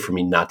easier for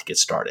me not to get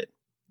started.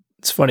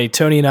 It's funny.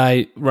 Tony and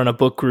I run a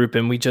book group,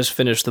 and we just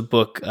finished the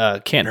book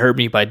 "Can't Hurt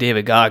Me" by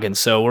David Goggins.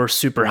 So we're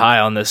super high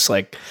on this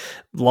like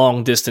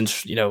long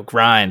distance,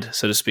 grind,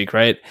 so to speak,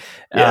 right?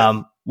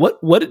 Yeah. What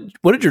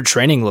did your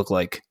training look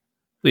like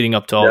leading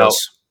up to all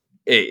this?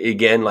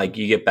 Again, like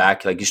you get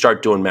back, like you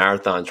start doing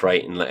marathons,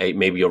 right? And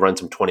maybe you'll run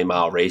some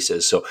 20-mile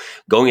races. So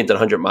going into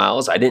 100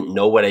 miles, I didn't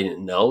know what I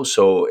didn't know.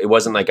 So it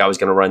wasn't like I was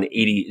going to run 2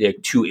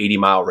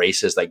 80-mile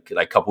races like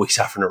a couple weeks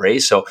after the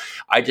race. So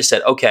I just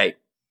said, okay,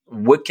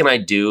 what can I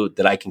do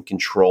that I can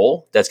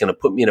control that's going to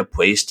put me in a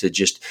place to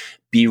just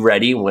be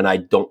ready when I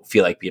don't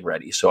feel like being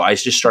ready? So I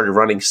just started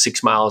running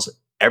 6 miles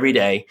every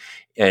day.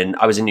 And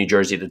I was in New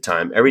Jersey at the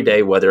time, every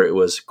day, whether it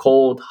was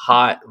cold,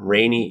 hot,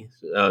 rainy,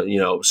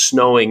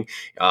 snowing,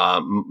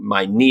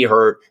 my knee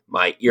hurt,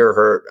 my ear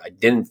hurt, I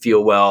didn't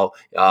feel well,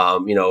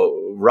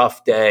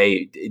 rough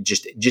day,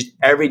 just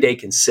every day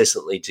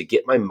consistently to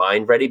get my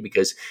mind ready,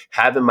 because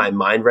having my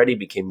mind ready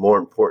became more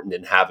important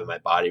than having my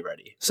body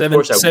ready.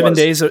 7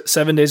 days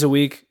a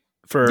week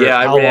for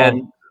I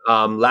ran.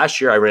 Long? Last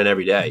year I ran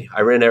every day.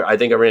 I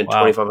think I ran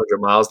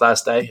 2,500 miles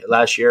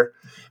last year.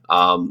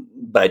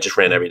 But I just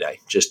ran every day,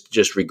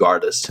 just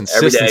regardless.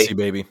 Consistency, every day,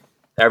 baby.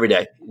 Every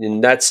day.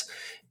 And that's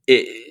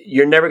it.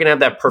 You're never going to have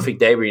that perfect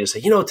day where you say,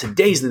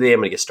 today's the day I'm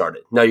going to get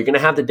started. No, you're going to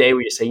have the day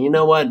where you say, you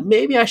know what,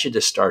 maybe I should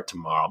just start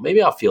tomorrow.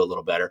 Maybe I'll feel a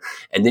little better.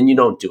 And then you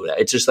don't do it.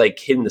 It's just like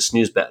hitting the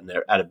snooze button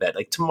there out of bed.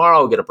 Like tomorrow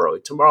I'll get up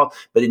early,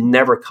 but it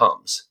never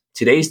comes.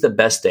 Today's the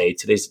best day.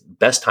 Today's the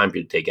best time for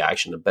you to take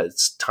action, the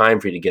best time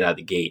for you to get out of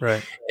the gate.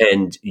 Right.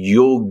 And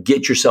you'll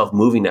get yourself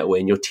moving that way,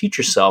 and you'll teach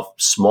yourself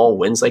small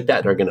wins like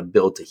that are going to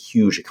build to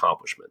huge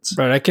accomplishments.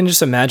 Right. I can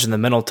just imagine the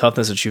mental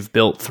toughness that you've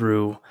built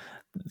through,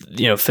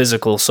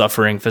 physical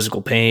suffering,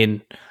 physical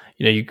pain.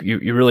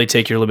 You really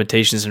take your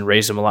limitations and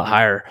raise them a lot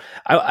higher.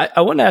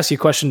 I want to ask you a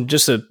question,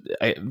 just a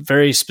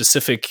very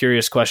specific,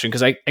 curious question,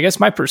 because I guess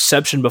my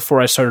perception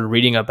before I started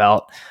reading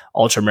about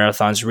ultra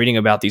marathons, reading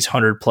about these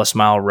 100+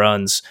 mile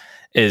runs,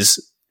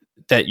 is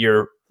that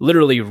you're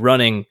literally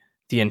running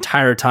the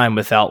entire time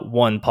without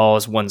one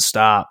pause, one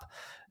stop.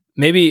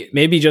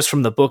 Maybe just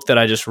from the book that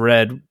I just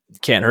read,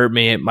 Can't Hurt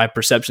Me, my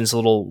perception's a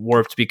little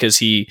warped because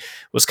he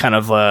was kind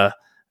of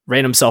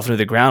ran himself into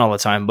the ground all the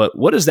time. But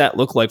what does that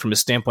look like from a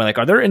standpoint? Like,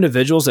 are there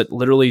individuals that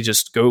literally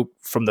just go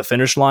from the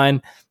finish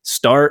line,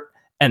 start,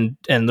 and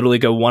literally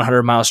go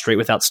 100 miles straight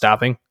without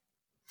stopping?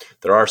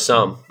 There are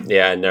some,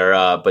 yeah, and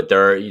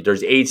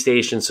there's aid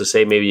stations. So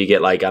say maybe you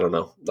get 8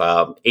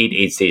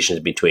 aid stations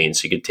in between.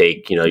 So you could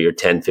take your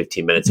 10,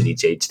 15 minutes at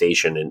each aid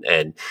station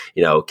and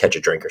catch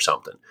a drink or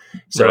something.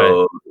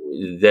 So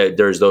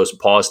there's those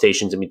pause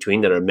stations in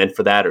between that are meant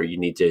for that, or you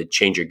need to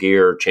change your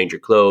gear or change your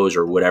clothes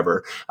or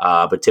whatever.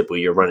 But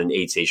typically you're running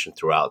aid stations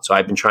throughout. So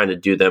I've been trying to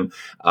do them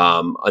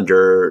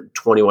under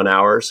 21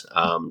 hours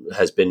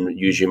has been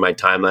usually my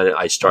timeline.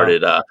 I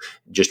started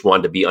just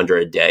wanted to be under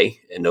a day,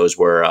 and those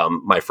were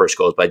my first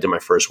goals. But I did my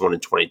first one in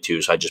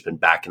 22, so I've just been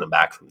backing them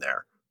back from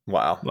there.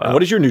 Wow. Wow. And what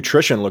does your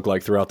nutrition look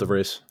like throughout the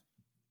race?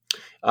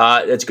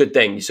 That's a good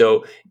thing.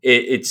 So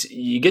it's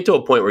you get to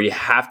a point where you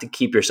have to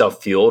keep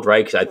yourself fueled,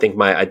 right? Because I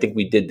think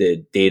we did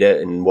the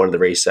data in one of the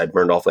races. I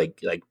burned off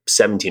like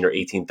 17 or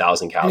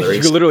 18,000 calories.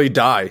 You could literally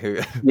die.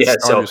 Yeah.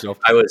 Starve So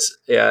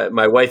yourself.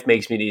 my wife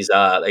makes me these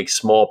like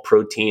small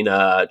protein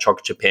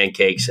chocolate chip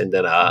pancakes, and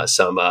then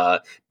some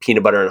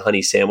peanut butter and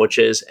honey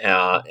sandwiches,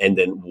 and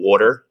then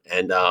water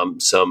and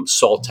some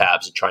salt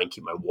tabs to try and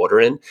keep my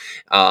water in,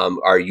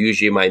 are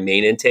usually my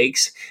main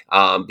intakes,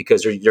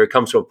 because there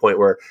comes to a point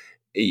where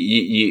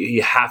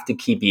you have to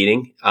keep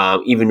eating,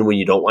 even when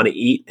you don't want to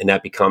eat. And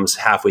that becomes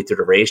halfway through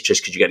the race,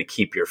 just because you got to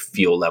keep your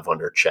fuel level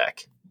under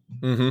check.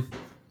 Mm-hmm.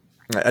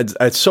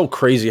 It's so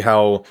crazy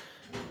how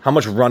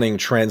much running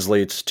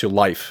translates to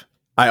life.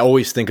 I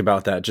always think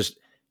about that just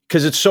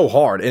because it's so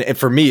hard. And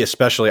for me,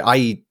 especially,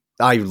 I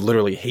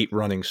literally hate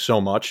running so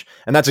much.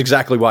 And that's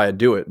exactly why I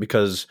do it,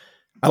 because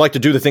I like to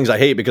do the things I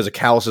hate because it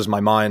calluses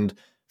my mind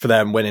for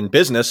them. When in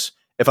business,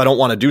 if I don't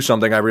want to do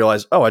something, I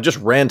realize, I just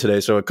ran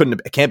today, so it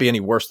can't be any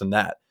worse than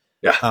that.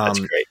 Yeah, that's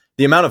great.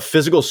 The amount of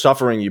physical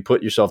suffering you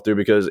put yourself through,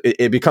 because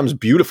it becomes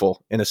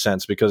beautiful in a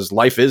sense, because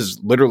life is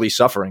literally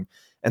suffering.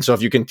 And so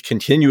if you can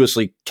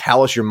continuously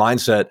callous your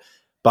mindset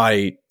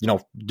by,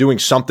 doing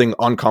something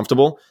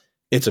uncomfortable,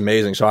 it's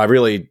amazing. So I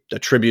really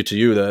attribute to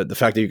you the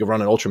fact that you can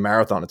run an ultra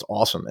marathon. It's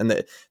awesome. And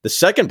the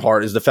second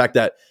part is the fact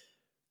that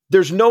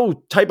there's no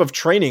type of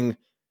training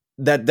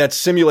that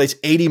simulates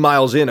 80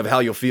 miles in of how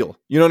you'll feel.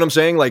 You know what I'm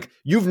saying? Like,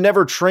 you've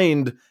never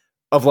trained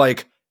of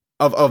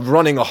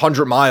running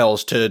 100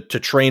 miles to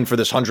train for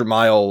this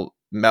 100-mile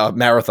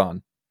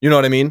marathon. You know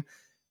what I mean?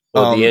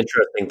 Well, the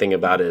interesting thing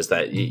about it is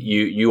that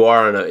you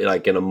are in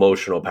an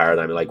emotional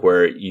paradigm, like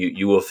where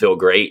you will feel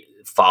great,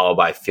 followed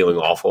by feeling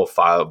awful,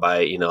 followed by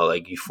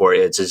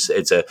euphoria.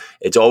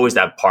 It's always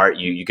that part.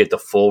 You get the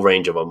full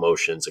range of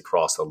emotions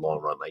across the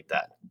long run like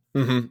that.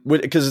 Mm-hmm.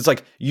 Because it's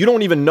like you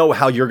don't even know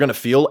how you're going to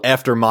feel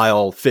after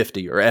mile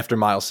 50 or after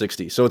mile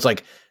 60. So it's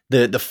like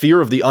the fear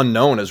of the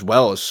unknown as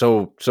well is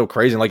so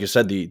crazy. And like you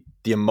said, the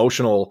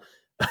emotional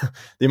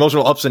the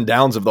emotional ups and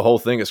downs of the whole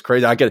thing is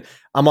crazy.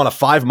 I'm on a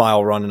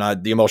 5-mile run,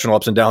 and the emotional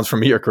ups and downs for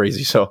me are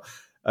crazy. So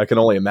I can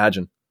only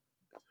imagine.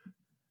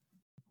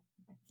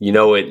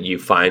 What you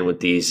find with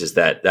these is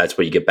that's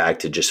where you get back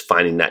to just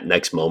finding that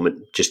next moment.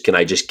 Can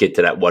I just get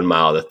to that 1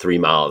 mile, the 3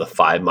 mile, the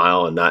 5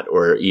 mile, and not,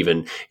 or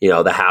even,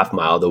 the half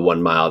mile, the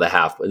 1 mile, the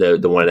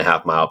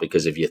 1.5 mile,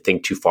 because if you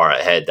think too far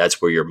ahead,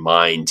 that's where your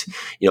mind,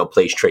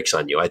 plays tricks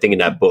on you. I think in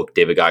that book,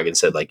 David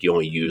Goggins said, you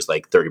only use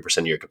 30%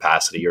 of your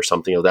capacity or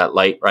something of that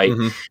light, right?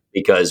 Mm-hmm.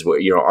 Because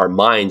our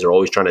minds are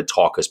always trying to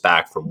talk us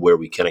back from where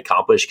we can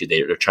accomplish, because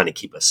they're trying to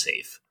keep us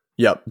safe.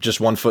 Yep, just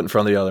one foot in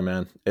front of the other,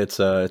 man. It's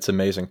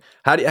amazing.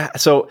 How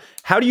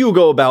do you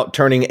go about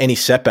turning any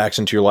setbacks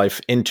into your life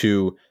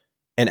into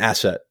an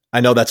asset? I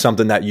know that's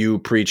something that you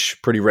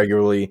preach pretty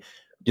regularly.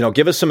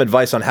 Give us some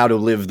advice on how to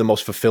live the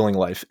most fulfilling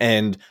life.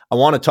 And I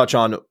want to touch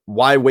on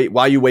why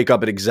you wake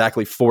up at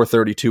exactly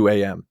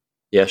 4:32 a.m.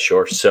 Yeah,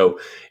 sure. So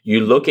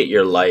you look at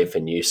your life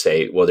and you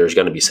say, well, there's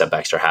going to be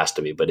setbacks. There has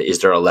to be. But is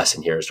there a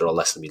lesson here? Is there a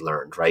lesson to be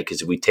learned, right?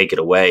 Because if we take it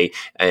away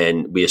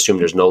and we assume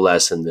there's no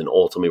lesson, then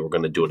ultimately we're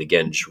going to do it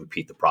again, just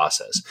repeat the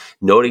process.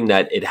 Noting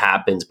that it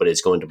happens, but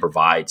it's going to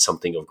provide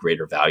something of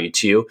greater value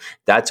to you.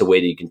 That's a way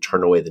that you can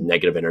turn away the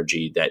negative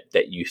energy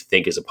that you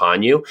think is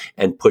upon you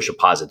and push a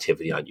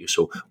positivity on you.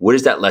 So what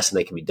is that lesson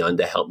that can be done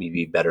to help me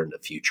be better in the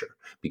future?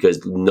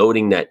 Because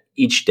noting that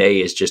each day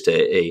is just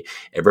a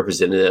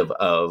representative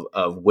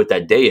of what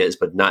that day is,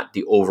 but not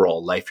the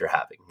overall life you're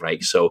having,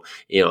 right? So,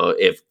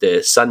 if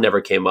the sun never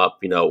came up,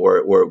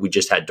 or we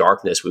just had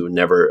darkness, we would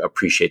never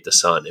appreciate the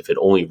sun. If it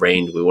only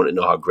rained, we wouldn't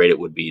know how great it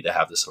would be to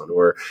have the sun,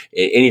 or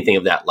anything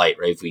of that light,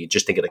 right? If we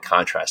just think of the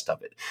contrast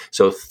of it.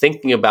 So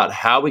thinking about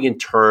how we can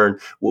turn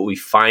what we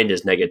find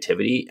as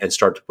negativity and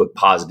start to put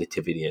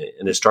positivity in it.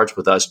 And it starts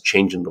with us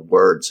changing the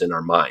words in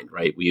our mind,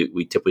 right?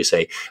 We typically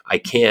say, I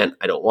can't,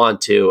 I don't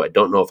want to, I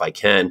don't know if I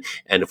can.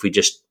 And if we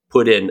just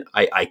put in,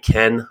 I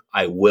can,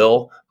 I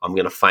will, I'm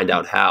going to find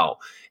out how,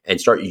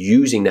 and start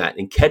using that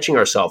and catching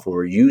ourselves when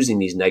we're using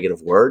these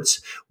negative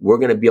words, we're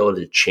going to be able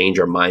to change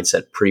our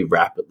mindset pretty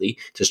rapidly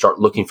to start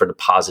looking for the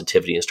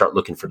positivity and start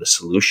looking for the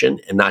solution,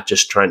 and not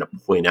just trying to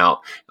point out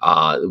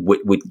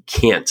what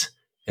can't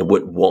and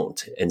what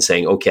won't, and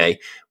saying, okay,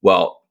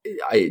 well,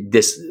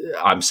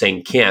 I'm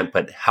saying can't,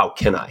 but how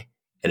can I?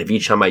 And if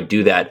each time I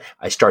do that,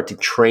 I start to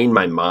train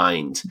my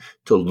mind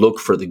to look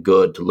for the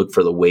good, to look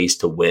for the ways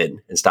to win,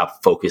 and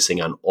stop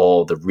focusing on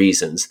all the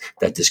reasons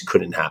that this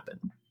couldn't happen.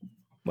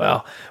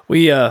 Wow.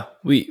 We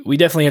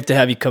definitely have to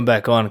have you come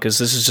back on, because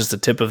this is just the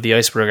tip of the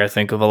iceberg, I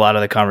think, of a lot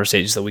of the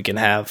conversations that we can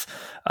have.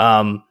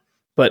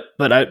 But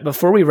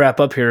before we wrap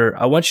up here,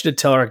 I want you to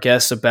tell our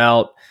guests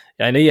about,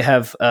 I know you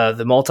have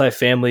the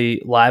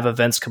multifamily live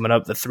events coming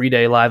up, the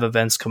 3-day live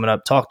events coming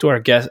up. Talk to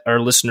our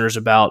listeners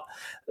about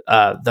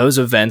those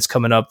events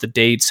coming up, the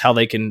dates, how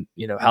they can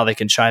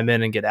chime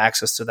in and get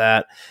access to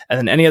that, and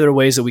then any other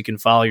ways that we can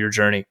follow your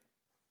journey.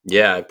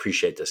 Yeah, I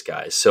appreciate this,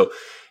 guys. So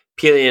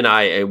Kaylee and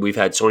I, we've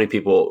had so many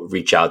people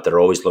reach out that are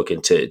always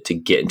looking to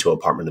get into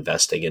apartment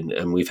investing.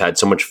 And we've had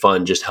so much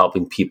fun just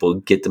helping people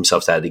get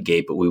themselves out of the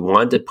gate. But we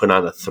wanted to put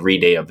on a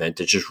 3-day event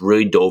that just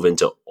really dove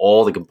into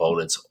all the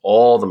components,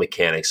 all the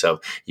mechanics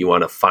of you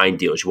want to find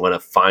deals, you want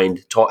to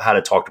how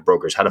to talk to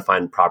brokers, how to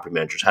find property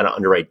managers, how to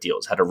underwrite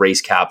deals, how to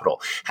raise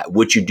capital,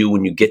 what you do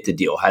when you get the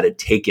deal, how to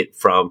take it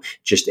from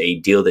just a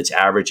deal that's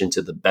average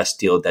into the best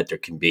deal that there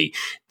can be.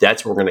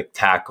 That's what we're going to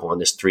tackle on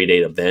this 3-day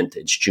event.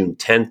 It's June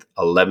 10th,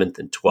 11th,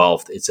 and 12th.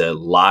 It's a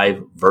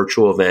live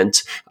virtual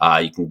event.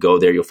 You can go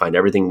there. You'll find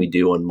everything we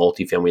do on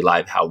Multifamily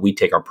Live, how we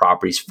take our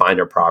properties, find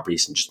our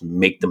properties, and just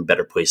make them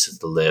better places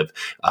to live.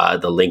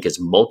 The link is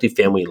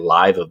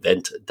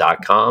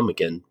multifamilyliveevent.com.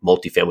 Again,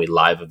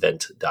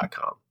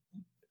 multifamilyliveevent.com.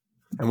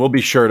 And we'll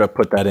be sure to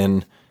put that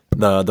in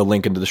the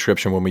link in the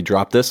description when we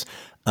drop this.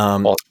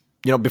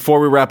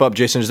 Before we wrap up,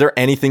 Jason, is there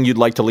anything you'd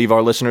like to leave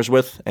our listeners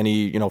with?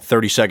 Any,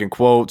 30-second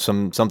quote,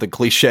 something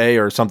cliche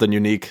or something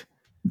unique?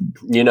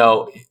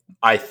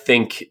 I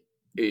think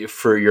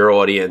for your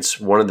audience,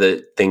 one of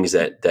the things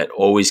that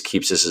always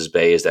keeps us at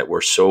bay is that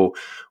we're so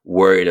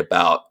worried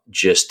about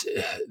just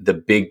the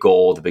big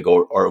goal, the big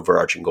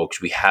overarching goal,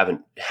 because we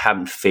haven't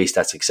faced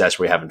that success,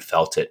 we haven't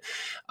felt it.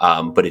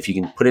 But if you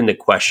can put in a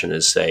question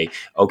and say,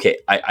 okay,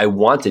 I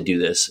want to do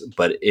this,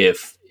 but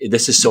if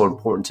this is so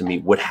important to me,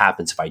 what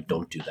happens if I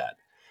don't do that?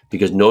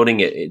 Because noting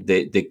it,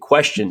 the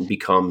question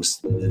becomes,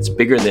 it's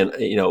bigger than,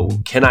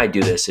 can I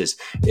do this? Is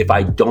if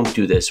I don't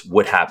do this,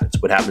 what happens?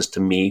 What happens to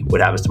me? What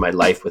happens to my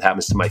life? What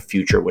happens to my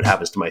future? What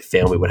happens to my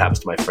family? What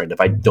happens to my friend?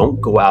 If I don't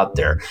go out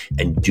there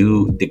and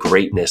do the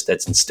greatness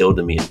that's instilled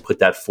in me and put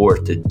that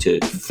forth to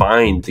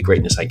find the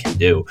greatness I can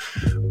do,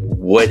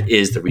 what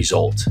is the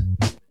result?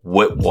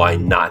 What will I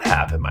not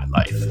have in my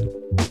life?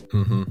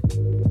 Mm-hmm.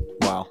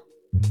 Wow.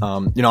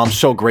 I'm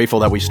so grateful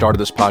that we started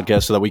this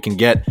podcast so that we can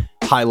get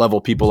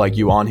high-level people like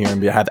you on here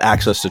and have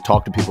access to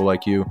talk to people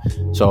like you.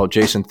 So,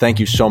 Jason, thank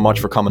you so much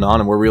for coming on,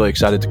 and we're really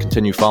excited to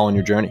continue following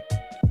your journey.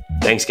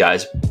 Thanks,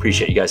 guys.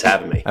 Appreciate you guys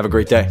having me. Have a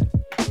great day.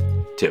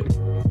 Too.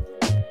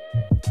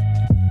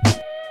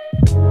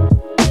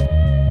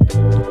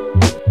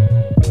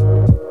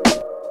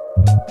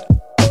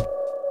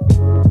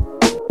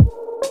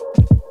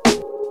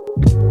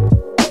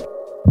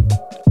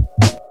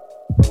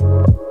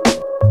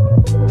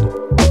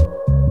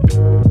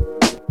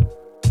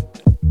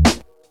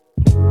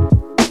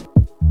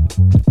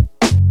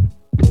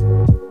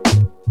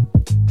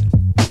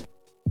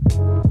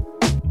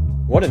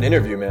 What an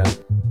interview, man.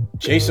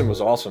 Jason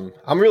was awesome.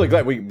 I'm really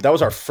glad that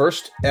was our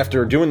first,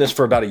 after doing this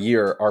for about a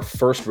year, our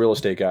first real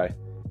estate guy.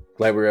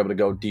 Glad we were able to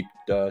go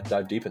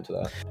dive deep into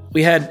that.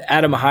 We had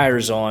Adam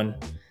Hires on,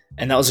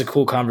 and that was a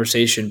cool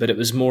conversation, but it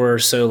was more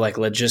so like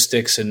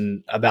logistics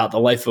and about the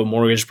life of a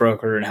mortgage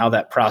broker and how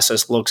that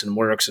process looks and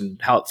works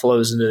and how it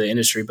flows into the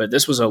industry. But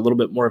this was a little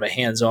bit more of a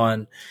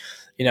hands-on,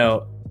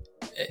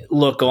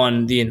 look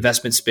on the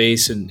investment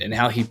space and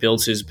how he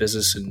builds his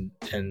business and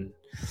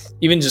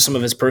even just some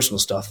of his personal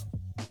stuff.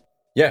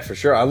 Yeah, for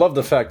sure. I love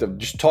the fact of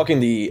just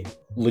talking the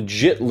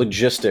legit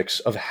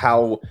logistics of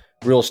how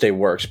real estate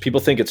works.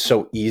 People think it's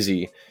so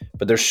easy,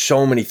 but there's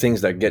so many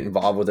things that get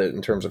involved with it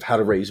in terms of how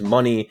to raise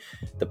money,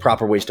 the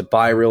proper ways to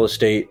buy real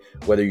estate,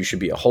 whether you should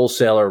be a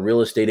wholesaler,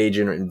 real estate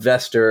agent, or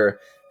investor,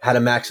 how to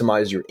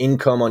maximize your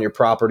income on your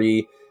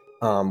property,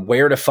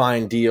 where to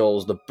find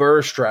deals, the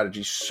BRRRR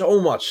strategy,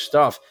 so much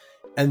stuff.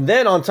 And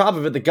then on top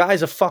of it, the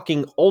guy's a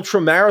fucking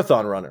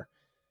ultra-marathon runner.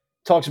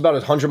 Talks about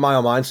his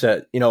 100-mile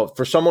mindset.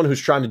 For someone who's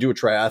trying to do a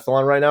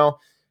triathlon right now,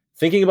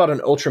 thinking about an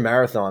ultra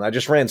marathon. I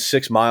just ran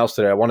 6 miles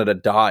today. I wanted to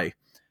die.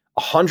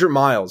 100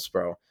 miles,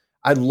 bro.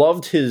 I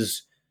loved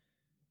his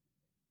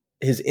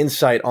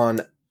insight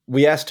on,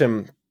 we asked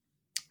him,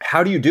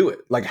 how do you do it?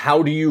 Like,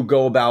 how do you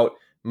go about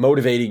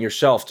motivating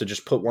yourself to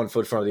just put one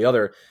foot in front of the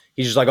other?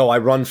 He's just like, I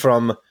run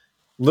from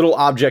little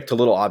object to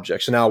little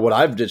object. So now what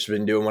I've just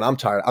been doing when I'm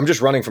tired, I'm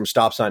just running from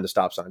stop sign to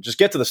stop sign. Just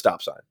get to the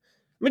stop sign.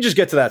 Let me just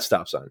get to that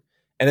stop sign.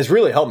 And it's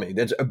really helped me.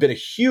 That's been a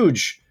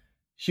huge,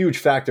 huge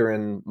factor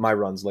in my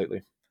runs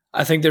lately.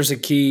 I think there's a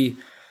key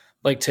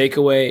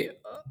takeaway.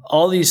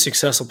 All these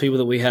successful people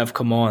that we have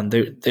come on,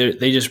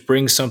 they just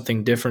bring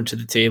something different to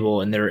the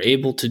table, and they're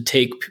able to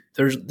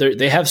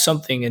they have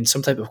something and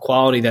some type of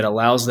quality that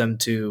allows them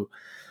to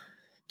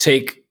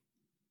take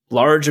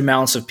large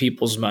amounts of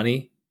people's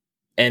money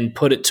and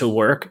put it to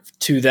work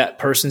to that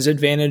person's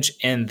advantage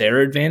and their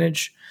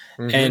advantage.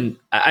 Mm-hmm. And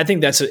I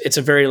think it's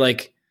a very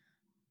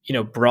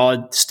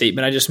broad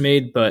statement I just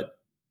made, but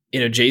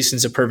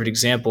Jason's a perfect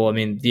example. I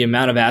mean, the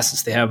amount of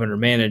assets they have under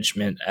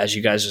management, as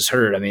you guys just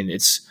heard, I mean,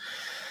 it's,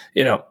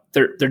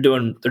 they're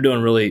doing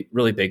really,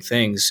 really big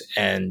things.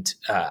 And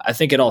I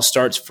think it all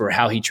starts for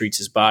how he treats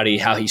his body,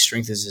 how he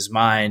strengthens his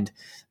mind.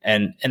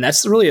 And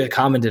that's really a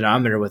common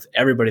denominator with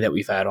everybody that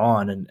we've had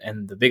on.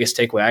 And the biggest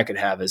takeaway I could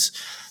have is,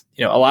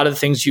 a lot of the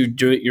things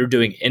you're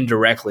doing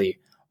indirectly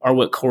are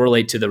what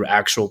correlate to the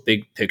actual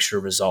big picture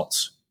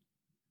results.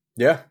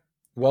 Yeah.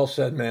 Well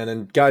said, man.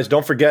 And guys,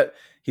 don't forget,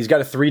 he's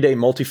got a 3-day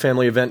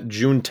multifamily event,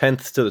 June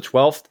 10th to the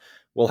 12th.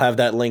 We'll have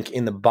that link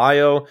in the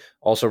bio.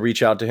 Also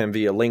reach out to him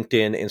via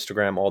LinkedIn,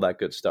 Instagram, all that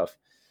good stuff.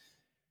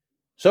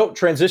 So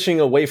transitioning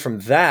away from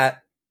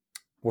that,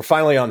 we're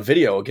finally on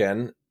video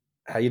again.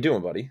 How you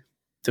doing, buddy?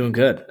 Doing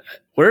good.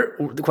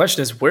 The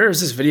question is, where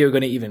is this video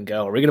going to even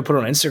go? Are we going to put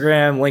it on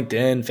Instagram,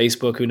 LinkedIn,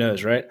 Facebook? Who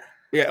knows, right?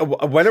 Yeah.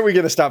 When are we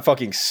going to stop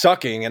fucking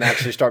sucking and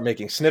actually start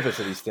making snippets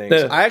of these things?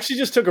 I actually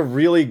just took a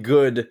really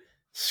good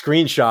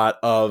screenshot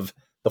of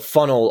the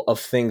funnel of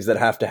things that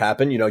have to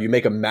happen. You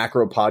make a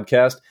macro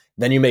podcast,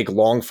 then you make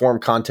long form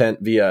content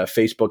via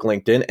Facebook,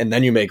 LinkedIn, and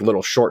then you make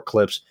little short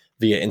clips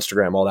via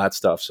Instagram, all that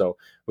stuff. So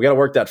we got to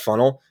work that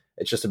funnel.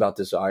 It's just about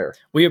desire.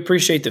 We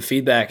appreciate the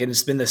feedback, and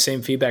it's been the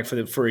same feedback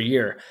for a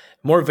year.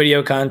 More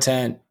video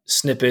content,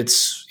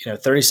 snippets,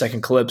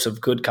 30-second clips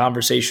of good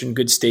conversation,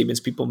 good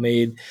statements people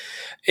made.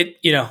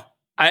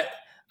 I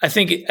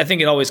think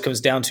it always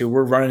comes down to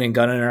we're running and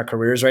gunning in our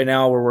careers right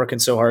now. We're working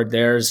so hard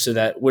there so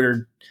that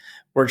we're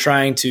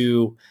trying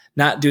to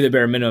not do the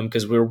bare minimum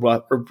because we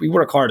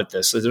work hard at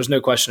this. So there's no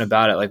question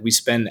about it. Like we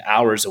spend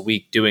hours a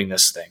week doing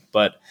this thing,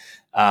 but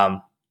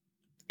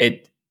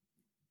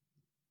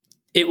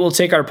it will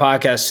take our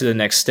podcast to the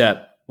next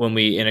step when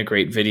we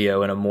integrate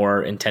video in a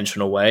more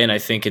intentional way. And I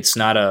think it's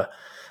a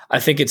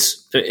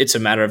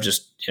matter of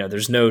just,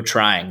 there's no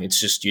trying. It's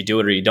just you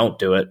do it or you don't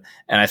do it.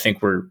 And I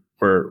think we're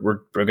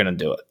going to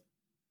do it.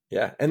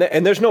 Yeah.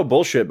 And there's no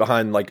bullshit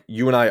behind like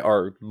you and I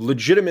are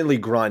legitimately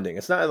grinding.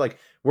 It's not like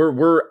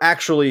we're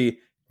actually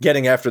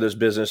getting after this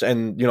business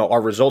and,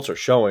 our results are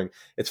showing.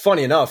 It's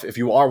funny enough, if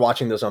you are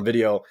watching this on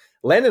video,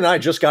 Landon and I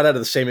just got out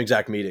of the same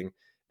exact meeting.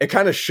 It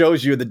kind of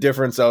shows you the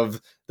difference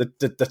of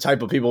the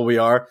type of people we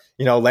are.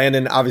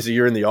 Landon, obviously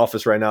you're in the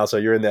office right now. So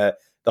you're in the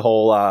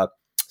whole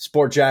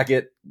sport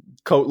jacket,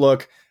 coat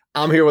look.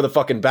 I'm here with a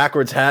fucking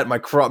backwards hat,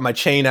 my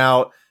chain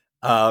out,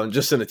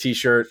 just in a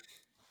t-shirt.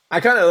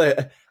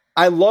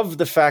 I love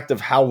the fact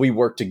of how we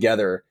work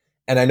together.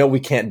 And I know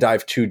we can't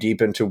dive too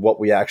deep into what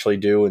we actually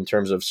do in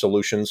terms of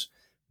solutions,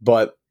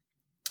 but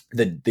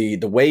the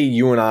way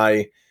you and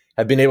I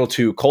have been able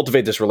to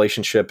cultivate this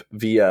relationship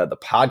via the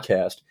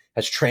podcast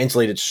has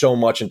translated so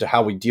much into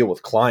how we deal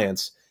with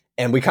clients.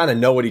 And we kind of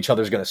know what each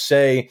other's going to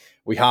say.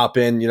 We hop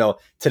in,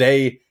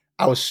 today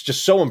I was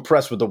just so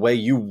impressed with the way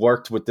you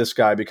worked with this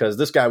guy, because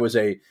this guy was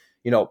a,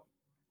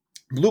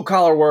 blue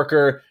collar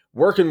worker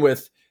working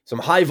with some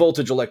high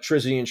voltage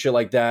electricity and shit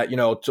like that,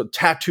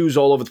 tattoos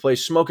all over the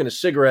place, smoking a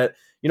cigarette.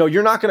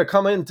 You're not going to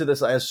come into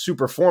this as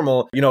super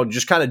formal,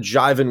 just kind of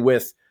jiving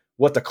with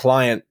what the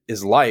client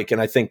is like.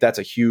 And I think that's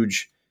a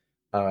huge,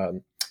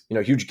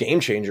 huge game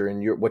changer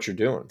in what you're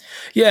doing.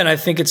 Yeah. And I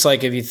think it's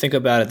like, if you think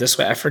about it this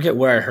way, I forget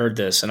where I heard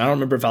this, and I don't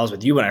remember if I was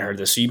with you when I heard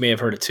this, so you may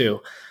have heard it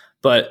too,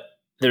 but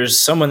there's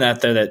someone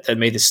out there that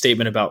made this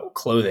statement about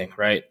clothing,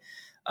 right?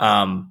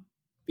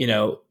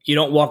 You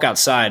don't walk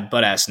outside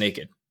butt ass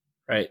naked,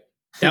 right?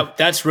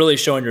 That's really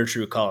showing your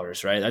true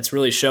colors, right? That's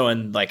really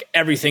showing like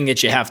everything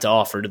that you have to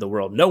offer to the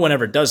world. No one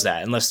ever does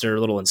that unless they're a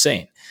little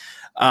insane.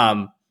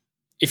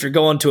 If you're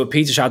going to a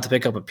pizza shop to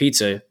pick up a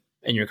pizza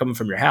and you're coming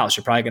from your house,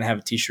 you're probably going to have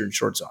a t-shirt and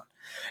shorts on.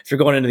 If you're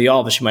going into the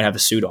office, you might have a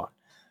suit on.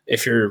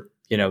 If you're,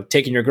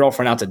 taking your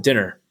girlfriend out to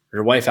dinner, or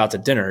your wife out to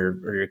dinner,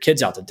 or your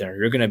kids out to dinner,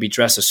 you're going to be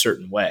dressed a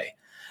certain way.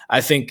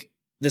 I think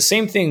the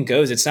same thing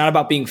goes. It's not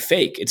about being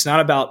fake. It's not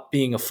about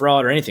being a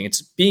fraud or anything.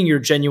 It's being your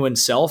genuine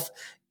self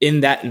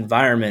in that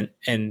environment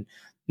and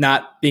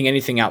not being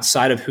anything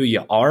outside of who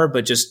you are,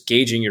 but just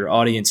gauging your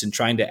audience and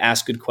trying to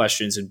ask good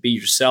questions and be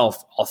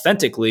yourself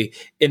authentically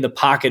in the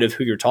pocket of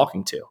who you're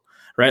talking to.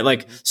 Right?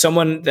 Like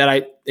someone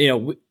that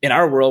in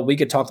our world, we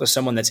could talk to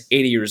someone that's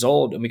 80 years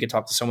old and we could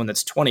talk to someone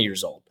that's 20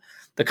 years old.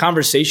 The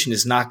conversation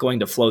is not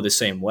going to flow the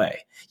same way.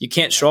 You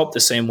can't show up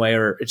the same way,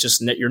 or it's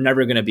just, you're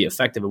never going to be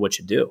effective at what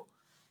you do.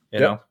 You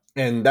know?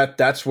 And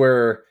that's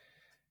where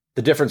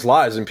the difference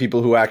lies in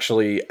people who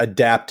actually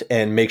adapt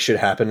and make shit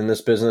happen in this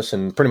business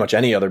and pretty much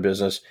any other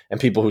business, and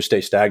people who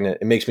stay stagnant.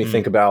 It makes me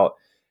think about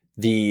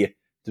the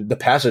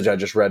passage I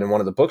just read in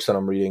one of the books that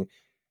I'm reading.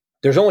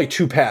 There's only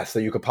two paths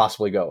that you could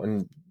possibly go.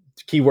 And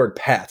keyword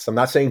paths. I'm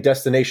not saying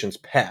destinations,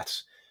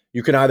 paths.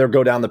 You can either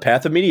go down the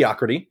path of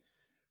mediocrity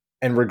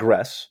and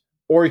regress,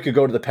 or you could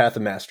go to the path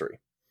of mastery.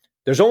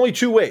 There's only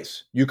two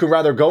ways. You can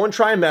rather go and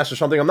try and master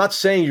something. I'm not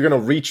saying you're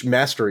going to reach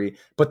mastery,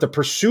 but the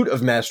pursuit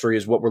of mastery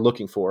is what we're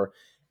looking for.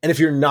 And if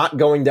you're not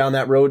going down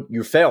that road,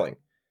 you're failing.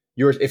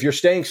 If you're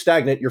staying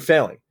stagnant, you're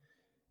failing.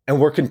 And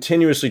we're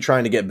continuously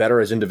trying to get better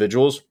as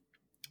individuals.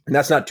 And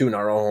that's not tooting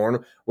our own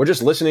horn. We're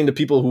just listening to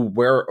people who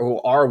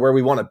are where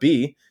we want to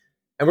be,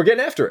 and we're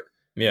getting after it.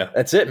 Yeah.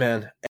 That's it,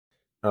 man.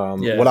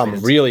 What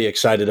I'm really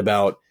excited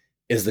about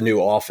is the new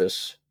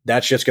office.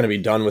 That's just going to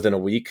be done within a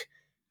week.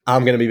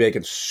 I'm going to be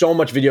making so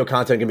much video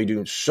content, going to be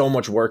doing so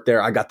much work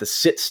there. I got the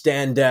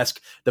sit-stand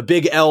desk, the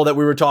big L that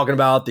we were talking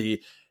about.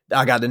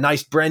 I got a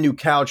nice brand new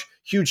couch,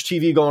 huge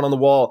TV going on the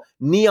wall,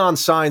 neon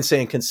signs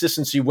saying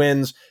consistency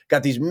wins.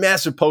 Got these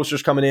massive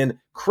posters coming in,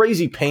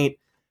 crazy paint.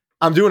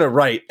 I'm doing it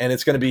right, and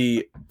it's going to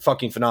be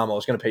fucking phenomenal.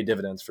 It's going to pay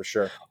dividends for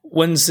sure.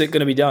 When's it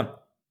going to be done?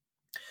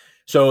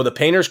 So the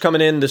painter's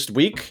coming in this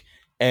week,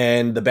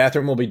 and the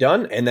bathroom will be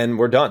done, and then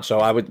we're done.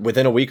 So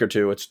within a week or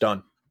two, it's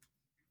done.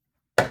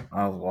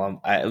 Oh,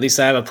 well, at least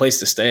I have a place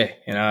to stay.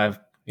 I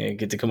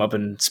get to come up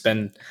and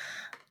spend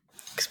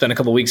a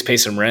couple weeks, pay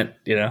some rent.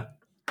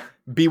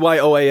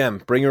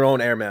 BYOAM, bring your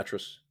own air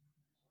mattress.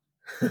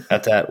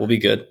 At that, we'll be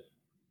good.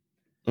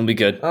 We'll be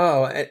good.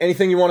 Oh,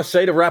 anything you want to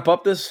say to wrap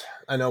up this?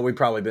 I know we've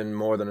probably been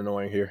more than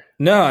annoying here.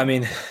 No, I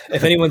mean,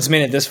 if anyone's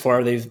made it this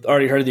far, they've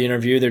already heard the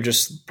interview. They're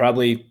just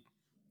probably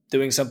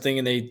doing something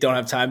and they don't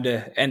have time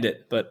to end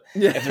it. But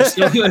if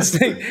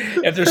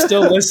they're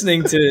still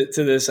listening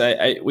to this,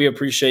 we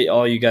appreciate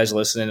all you guys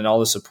listening and all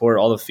the support,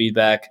 all the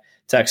feedback.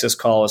 Text us,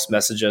 call us,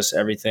 message us,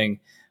 everything.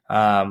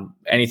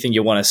 Anything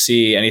you want to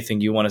see, anything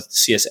you want to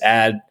see us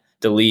add,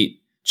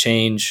 delete,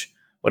 change,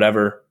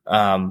 whatever.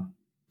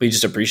 We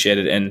just appreciate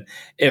it. And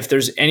if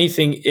there's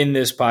anything in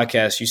this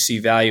podcast you see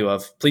value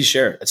of, please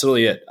share it. That's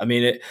really it. I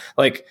mean,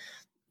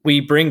 we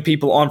bring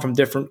people on from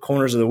different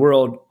corners of the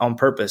world on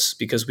purpose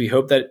because we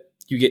hope that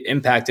you get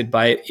impacted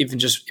by it, even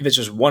just if it's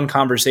just one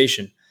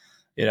conversation.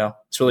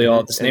 It's really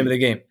all the name of the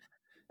game.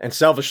 And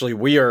selfishly,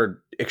 we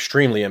are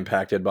extremely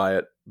impacted by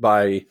it,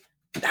 by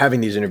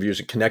having these interviews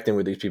and connecting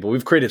with these people.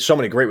 We've created so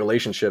many great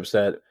relationships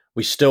that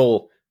we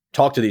still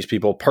talk to these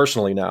people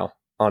personally now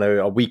on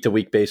a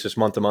week-to-week basis,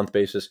 month-to-month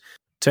basis.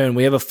 Tone,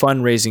 we have a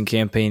fundraising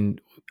campaign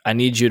I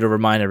need you to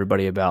remind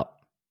everybody about.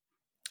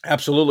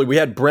 Absolutely. We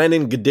had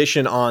Brandon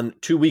Gadishin on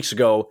 2 weeks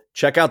ago.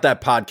 Check out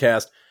that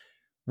podcast.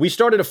 We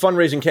started a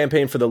fundraising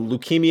campaign for the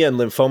Leukemia and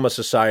Lymphoma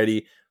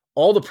Society.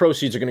 All the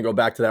proceeds are going to go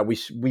back to that.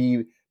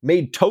 We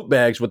made tote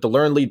bags with the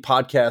Learn Lead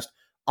podcast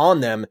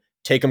on them.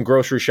 Take them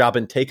grocery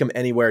shopping, take them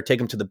anywhere, take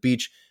them to the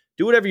beach.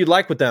 Do whatever you'd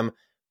like with them.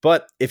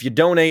 But if you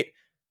donate,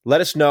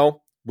 let us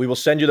know. We will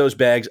send you those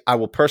bags. I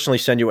will personally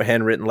send you a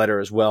handwritten letter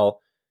as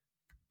well.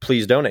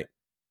 Please donate.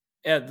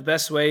 Yeah, the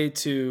best way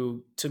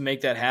to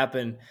make that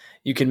happen,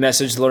 you can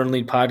message the Learn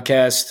Lead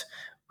podcast.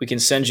 We can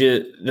send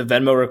you the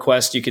Venmo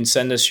request. You can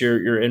send us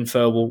your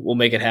info. We'll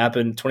make it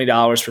happen.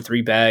 $20 for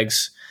 3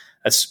 bags.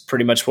 That's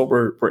pretty much what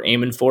we're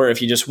aiming for.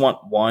 If you just want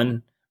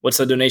one, what's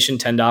the donation?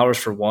 $10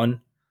 for one?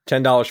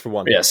 $10 for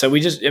one. Yeah. So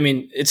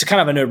it's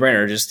kind of a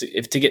no-brainer.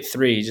 If to get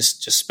 3,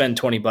 just spend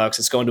 $20.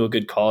 It's going to a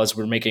good cause.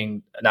 We're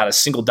making not a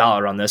single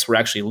dollar on this. We're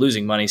actually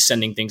losing money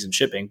sending things and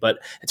shipping, but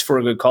it's for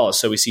a good cause.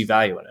 So we see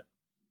value in it.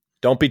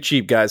 Don't be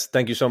cheap, guys.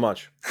 Thank you so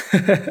much.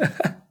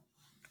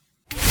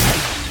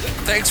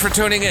 Thanks for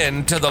tuning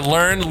in to the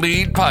Learn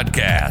Lead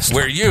podcast,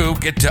 where you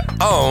get to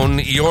own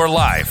your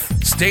life.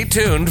 Stay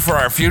tuned for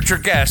our future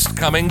guest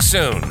coming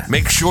soon.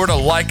 Make sure to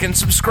like and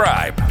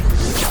subscribe.